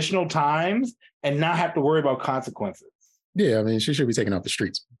him additional times, and not have to worry about consequences. Yeah, I mean, she should be taken off the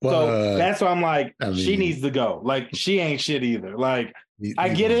streets. But, so that's why I'm like, she needs to go. She ain't shit either. I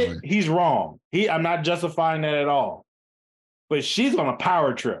get it. He's wrong. I'm not justifying that at all. But she's on a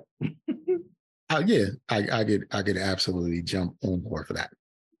power trip. Yeah, I could absolutely jump on board for that.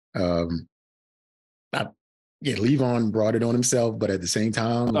 Levon brought it on himself, but at the same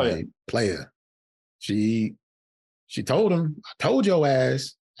time, player. She told him, "I told your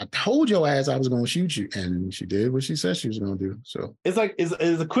ass I told your ass I was going to shoot you. And she did what she said she was going to do. So it's like, it's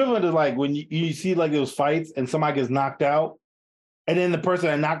equivalent to like when you see like those fights and somebody gets knocked out and then the person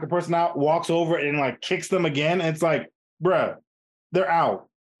that knocked the person out walks over and like kicks them again. And it's like, bruh, they're out.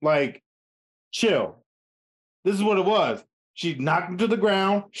 Like, chill. This is what it was. She knocked him to the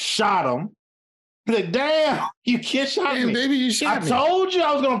ground, shot him. He's like, damn, you kid shot me. Baby, you shot me. I told you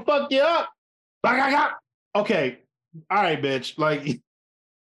I was gonna fuck you up. Okay. All right, bitch. Like,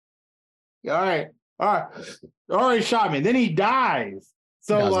 all right. Already shot me. Then he dies.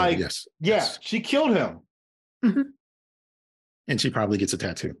 So like, yes. She killed him. Mm-hmm. And she probably gets a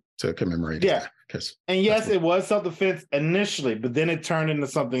tattoo to commemorate it. And yes, it was self-defense initially, but then it turned into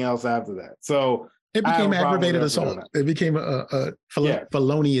something else after that. So it became aggravated assault. It became a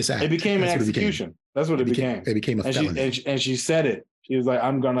felonious act. It became an execution. That's what it became. It became a felony. And she said it. She was like,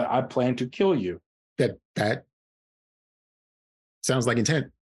 I plan to kill you. That sounds like intent.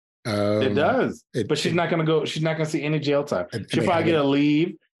 It does. But she's not going to go. She's not going to see any jail time. She'll probably get a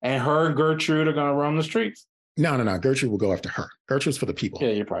leave, and her and Gertrude are going to roam the streets. No. Gertrude will go after her. Gertrude's for the people. Yeah,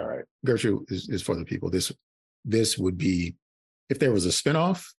 you're probably right. Gertrude is for the people. This would be, if there was a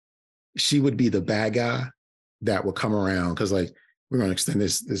spinoff, she would be the bad guy that would come around, because like we're going to extend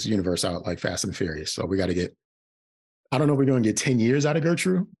this universe out like Fast and Furious. So we got to get, I don't know if we're going to get 10 years out of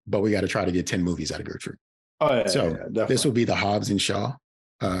Gertrude, but we got to try to get 10 movies out of Gertrude. Oh, yeah. So this will be the Hobbs and Shaw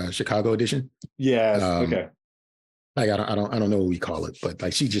Chicago edition. Yes. Okay. Like I don't know what we call it, but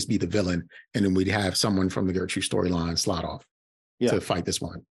like she'd just be the villain, and then we'd have someone from the Gertrude storyline slot off to fight this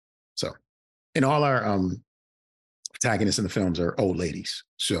one. So, and all our protagonists in the films are old ladies.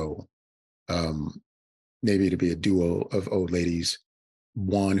 So maybe it'd be a duo of old ladies,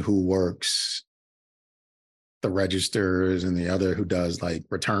 one who works the registers and the other who does like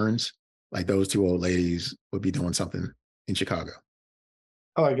returns. Like those two old ladies would be doing something in Chicago.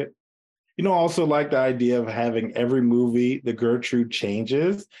 I like it. I also like the idea of having every movie the Gertrude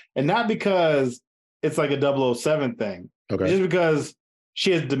changes, and not because it's like a 007 thing. Okay. Just because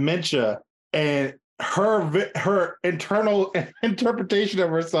she has dementia and her internal interpretation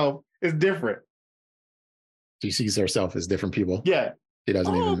of herself is different. She sees herself as different people. Yeah. She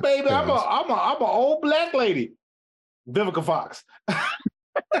doesn't even. Oh, baby, I'm a old black lady. Vivica Fox.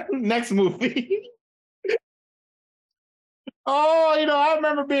 Next movie. Oh, I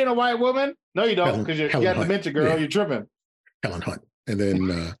remember being a white woman. No, you don't, because you got dementia, girl. Yeah. You're tripping. Helen Hunt. And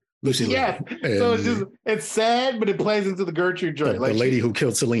then Lucy Liu. Yeah. So it's sad, but it plays into the Gertrude joint. The lady who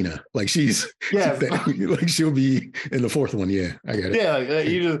killed Selena. Like like she'll be in the fourth one. Yeah, I get it.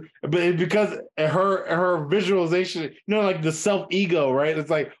 Yeah, but because her visualization, like the self-ego, right?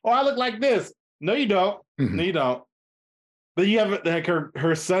 It's like, oh, I look like this. No, you don't. Mm-hmm. No, you don't. But you have like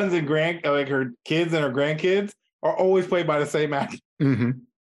her sons and her kids and her grandkids are always played by the same actor. Mm-hmm.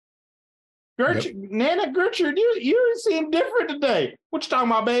 Gertrude, yep. Nana Gertrude, you seem different today. What you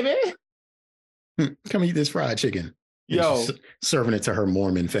talking about, baby? Come eat this fried chicken. Yo, serving it to her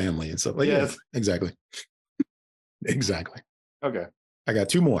Mormon family and stuff. Like, yes, yeah, exactly. Exactly. Okay, I got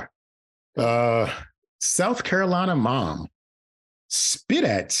two more. South Carolina mom spit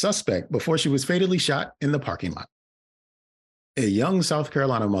at suspect before she was fatally shot in the parking lot. A young South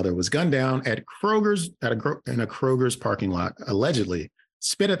Carolina mother was gunned down at Kroger's in a Kroger's parking lot, allegedly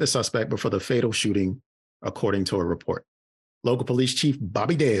spit at the suspect before the fatal shooting, according to a report. Local police chief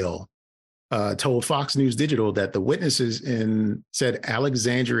Bobby Dale told Fox News Digital that the witnesses said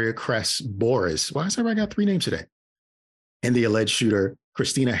Alexandria Cress Boris. Why has everybody got three names today? And the alleged shooter,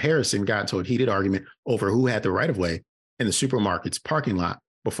 Christina Harrison, got into a heated argument over who had the right-of-way in the supermarket's parking lot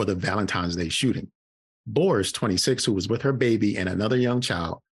before the Valentine's Day shooting. Boris, 26, who was with her baby and another young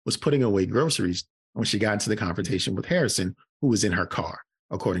child, was putting away groceries when she got into the confrontation with Harrison, who was in her car,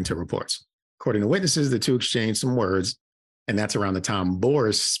 according to reports. According to witnesses, the two exchanged some words, and that's around the time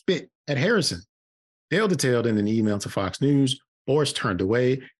Boris spit at Harrison. Dale detailed in an email to Fox News, Boris turned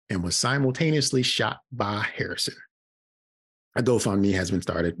away and was simultaneously shot by Harrison. A GoFundMe has been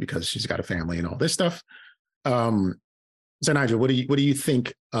started because she's got a family and all this stuff. So Nigel, what do you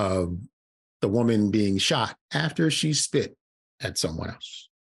think of the woman being shot after she spit at someone else?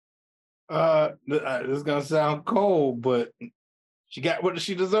 This is gonna sound cold, but she got what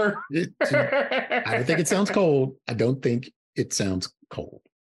she deserved. I don't think it sounds cold. I don't think it sounds cold.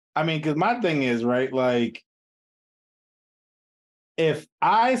 I mean, because my thing is, right, like, if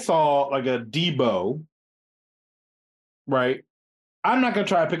I saw like a Debo, right, I'm not gonna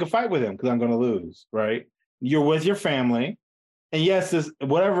try to pick a fight with him because I'm gonna lose, right? You're with your family. And yes,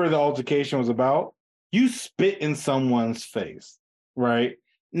 whatever the altercation was about, you spit in someone's face, right?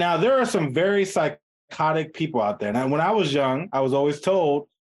 Now, there are some very psychotic people out there. Now, when I was young, I was always told,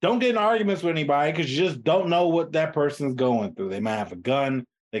 Don't get in arguments with anybody because you just don't know what that person's going through. They might have a gun.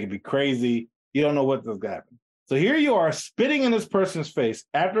 They could be crazy. You don't know what's going to happen. So here you are spitting in this person's face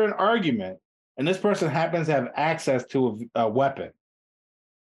after an argument, and this person happens to have access to a weapon.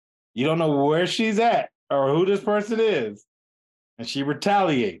 You don't know where she's at or who this person is, and she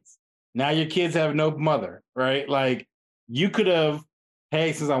retaliates. Now your kids have no mother, right? Like, you could have,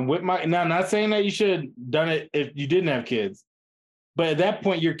 hey, since I'm with my, now I'm not saying that you should have done it if you didn't have kids, but at that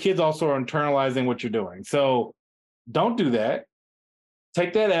point, your kids also are internalizing what you're doing. So don't do that.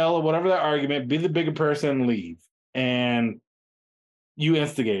 Take that L or whatever that argument, be the bigger person and leave. And you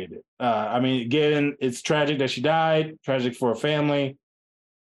instigated it. I mean, again, it's tragic that she died, tragic for her family.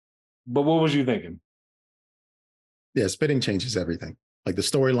 But what was you thinking? Yeah, spitting changes everything. Like the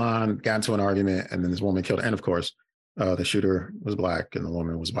storyline got into an argument and then this woman killed. And of course, the shooter was black and the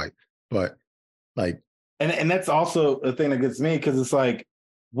woman was white. But like, and that's also a thing that gets me, because it's like,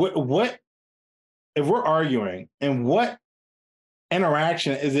 what if we're arguing, and what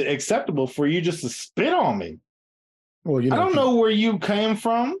interaction is it acceptable for you just to spit on me? Well, I don't know where you came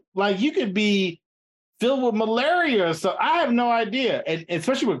from. Like, you could be filled with malaria, so I have no idea. And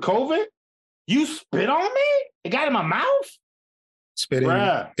especially with COVID, you spit on me? It got in my mouth? Spitting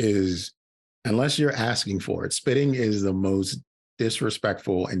is, unless you're asking for it, spitting is the most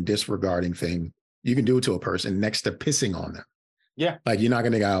disrespectful and disregarding thing you can do it to a person next to pissing on them. Yeah. Like, you're not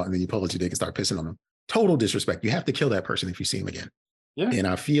going to go out and then you pull out your dick and start pissing on them. Total disrespect. You have to kill that person if you see him again. Yeah. And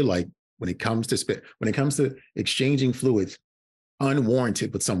I feel like when it comes to spit, when it comes to exchanging fluids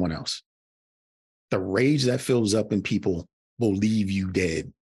unwarranted with someone else, the rage that fills up in people will leave you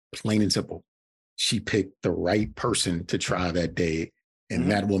dead, plain and simple. She picked the right person to try that day. And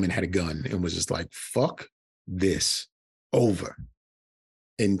that woman had a gun and was just like, fuck this, over.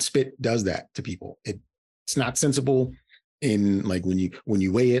 And spit does that to people. It's not sensible in, like, when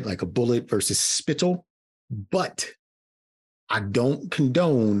you weigh it, like a bullet versus spittle, but I don't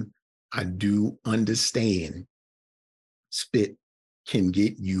condone, I do understand spit can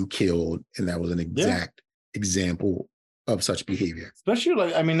get you killed. And that was an exact example of such behavior. Especially,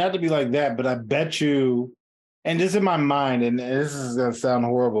 like, I mean, not to be like that, but I bet you, and this is in my mind, and this is going to sound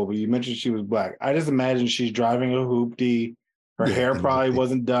horrible, but you mentioned she was black. I just imagine she's driving a hoopty. Her hair probably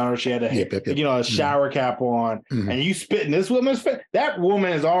wasn't done, or she had a shower cap on, and you spit in this woman's face. That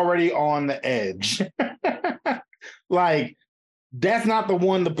woman is already on the edge. Like, that's not the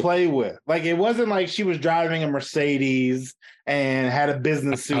one to play with. Like, it wasn't like she was driving a Mercedes and had a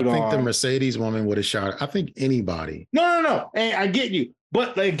business suit on. I think the Mercedes woman would have shot. I think anybody. No. And I get you.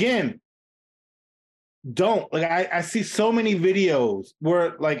 But again, don't. Like, I see so many videos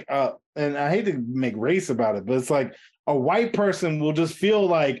where, like, and I hate to make race about it, but it's like a white person will just feel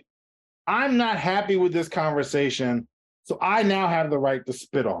like, I'm not happy with this conversation, so I now have the right to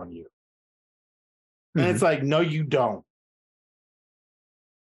spit on you. And it's like, no, you don't.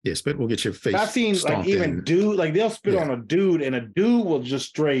 Yeah, spit will get your face. I've seen, like, even dude, like, they'll spit on a dude, and a dude will just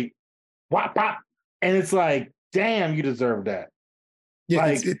straight whop pop, and it's like, damn, you deserve that. Yeah,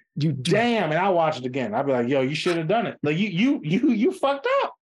 like, damn, and I watch it again. I'll be like, yo, you should have done it. Like, you fucked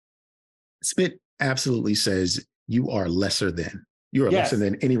up. Spit absolutely says you are lesser than. You are lesser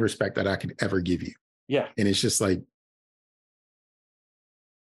than any respect that I could ever give you. Yeah, and it's just like,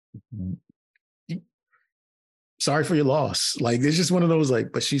 sorry for your loss. Like, it's just one of those,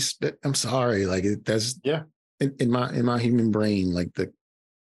 like, but she's, I'm sorry. Like, that's in my human brain, like, the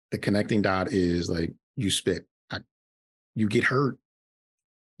connecting dot is like, you spit, you get hurt.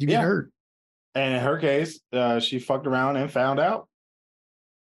 You get hurt. And in her case, she fucked around and found out.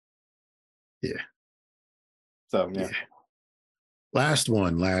 Yeah. So yeah. Last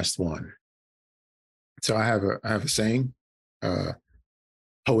one. So I have a saying,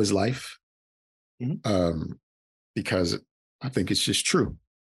 hoe is life. Because I think it's just true,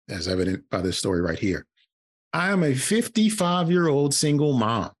 as evident by this story right here. I am a 55-year-old single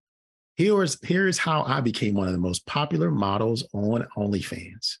mom. Here is how I became one of the most popular models on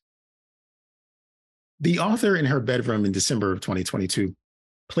OnlyFans. The author in her bedroom in December of 2022,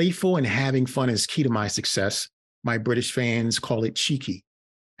 playful and having fun is key to my success. My British fans call it cheeky.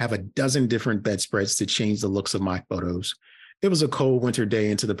 I have a dozen different bedspreads to change the looks of my photos. It was a cold winter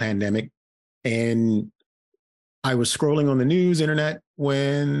day into the pandemic, and I was scrolling on the news internet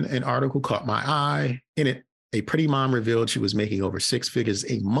when an article caught my eye. In it, a pretty mom revealed she was making over 6 figures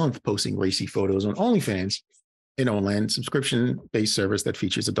a month posting racy photos on OnlyFans, an online subscription-based service that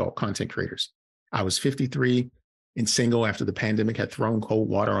features adult content creators. I was 53 and single after the pandemic had thrown cold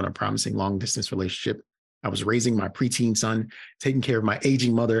water on a promising long-distance relationship. I was raising my preteen son, taking care of my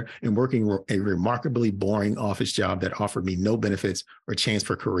aging mother, and working a remarkably boring office job that offered me no benefits or chance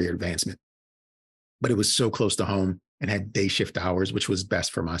for career advancement. But it was so close to home and had day shift hours, which was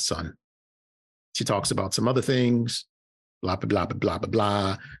best for my son. She talks about some other things, blah, blah, blah, blah, blah,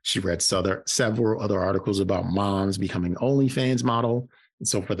 blah. She read several other articles about moms becoming OnlyFans model. And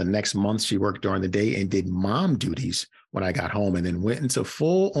so for the next month, she worked during the day and did mom duties when I got home, and then went into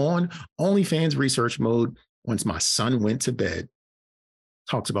full on OnlyFans research mode once my son went to bed.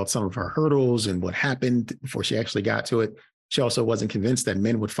 Talks about some of her hurdles and what happened before she actually got to it. She also wasn't convinced that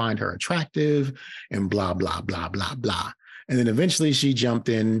men would find her attractive and blah, blah, blah, blah, blah. And then eventually she jumped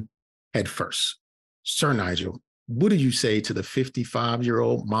in head first. Sir Nigel, what do you say to the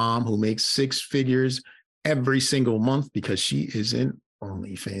 55-year-old mom who makes six figures every single month because she is an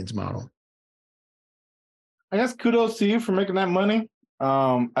OnlyFans model? I guess kudos to you for making that money.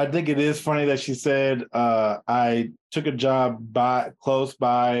 I think it is funny that she said, I took a job close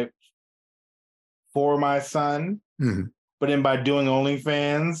by for my son, but then by doing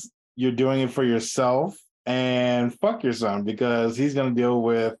OnlyFans, you're doing it for yourself, and fuck your son because he's going to deal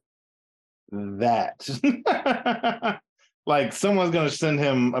with that. Like someone's going to send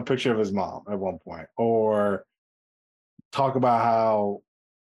him a picture of his mom at one point, or talk about how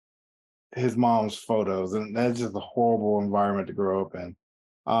his mom's photos, and that's just a horrible environment to grow up in.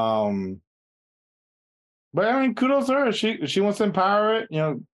 But I mean, kudos to her. She wants to empower it. You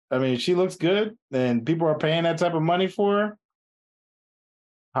know, I mean, she looks good, and people are paying that type of money for her.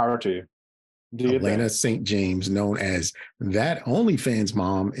 Power to you. Elena St. James, known as That OnlyFans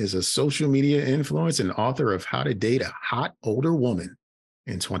Mom, is a social media influencer and author of How to Date a Hot Older Woman.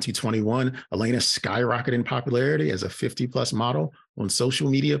 In 2021, Elena skyrocketed in popularity as a 50-plus model on social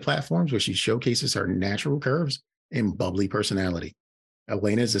media platforms where she showcases her natural curves and bubbly personality.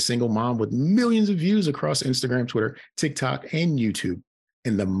 Elena is a single mom with millions of views across Instagram, Twitter, TikTok, and YouTube,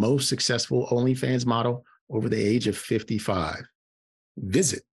 and the most successful OnlyFans model over the age of 55.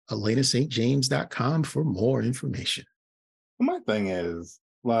 Visit ElenaSt.James.com for more information. My thing is,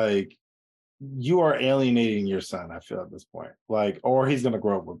 like, you are alienating your son, I feel, at this point. Like, or he's gonna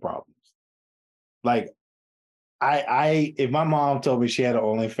grow up with problems. Like, I if my mom told me she had an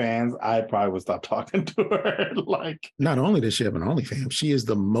OnlyFans, I probably would stop talking to her. Like, not only does she have an OnlyFans, she is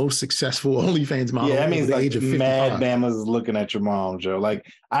the most successful OnlyFans model. Yeah, that means the like age of 55. mad mamas is looking at your mom, Joe. Like,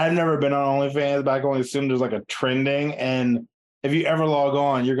 I've never been on OnlyFans, but I can only assume there's like a trending, and if you ever log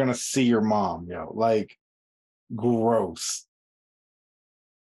on, you're gonna see your mom, yo. Like, gross.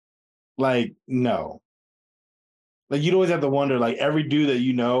 Like, no. Like, you'd always have to wonder, like, every dude that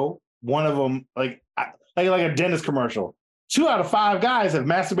you know, one of them, like a dentist commercial, 2 out of 5 guys have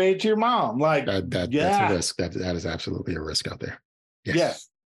masturbated to your mom. Like, that's a risk. That is absolutely a risk out there. Yes.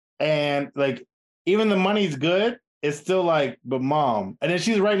 And like, even the money's good, it's still like, but mom. And then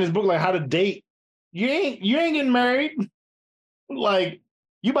she's writing this book like how to date. You ain't getting married. Like,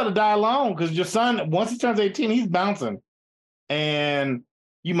 you about to die alone because your son, once he turns 18, he's bouncing. And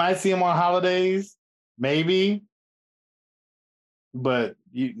you might see him on holidays, maybe. But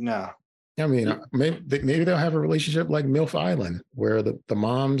no. I mean, maybe they'll have a relationship like MILF Island, where the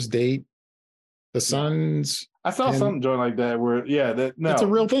moms date the sons. I saw something joint like that where, it's a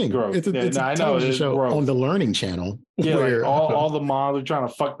real thing. It's a television show on the Learning Channel. Yeah, where, like all the moms are trying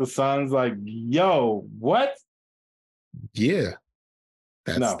to fuck the sons. Like, yo, what? Yeah,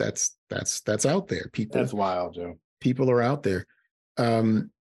 that's out there. People, that's wild, Joe. People are out there.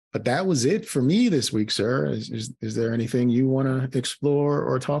 But that was it for me this week, sir. Is there anything you want to explore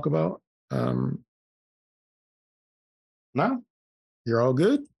or talk about? No. You're all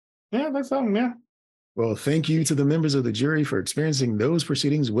good? Yeah, that's something, yeah. Well, thank you to the members of the jury for experiencing those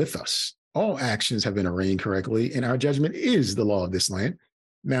proceedings with us. All actions have been arraigned correctly, and our judgment is the law of this land.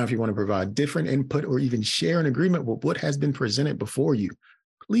 Now, if you want to provide different input or even share an agreement with what has been presented before you,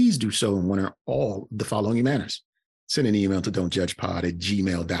 please do so in one or all of the following manners. Send an email to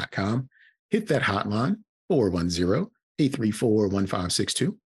don'tjudgepod@gmail.com. Hit that hotline,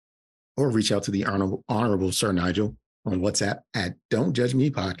 410-834-1562, or reach out to the Honorable Sir Nigel on WhatsApp at Don't Judge Me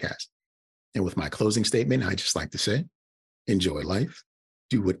Podcast. And with my closing statement, I just like to say, enjoy life.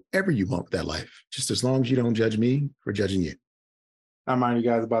 Do whatever you want with that life, just as long as you don't judge me for judging you. I remind you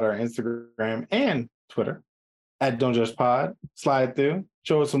guys about our Instagram and Twitter at Don't Judge Pod. Slide through,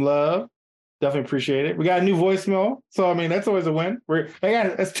 show us some love. Definitely appreciate it. We got a new voicemail, so I mean that's always a win.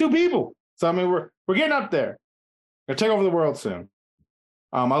 That's 2 people, so I mean we're getting up there. We're gonna take over the world soon.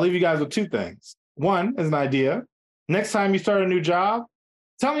 I'll leave you guys with 2 things. One is an idea. Next time you start a new job,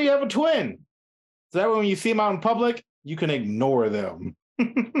 tell me you have a twin, so that way when you see them out in public, you can ignore them.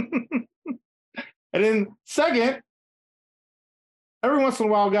 And then second, every once in a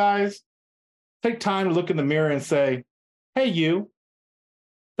while, guys, take time to look in the mirror and say, hey, you,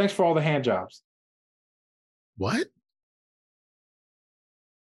 thanks for all the hand jobs. What?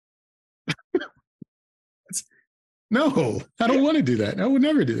 No, I don't want to do that. I would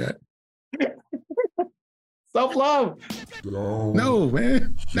never do that. Self-love. Don't No,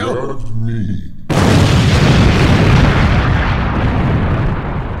 man. No. judge me.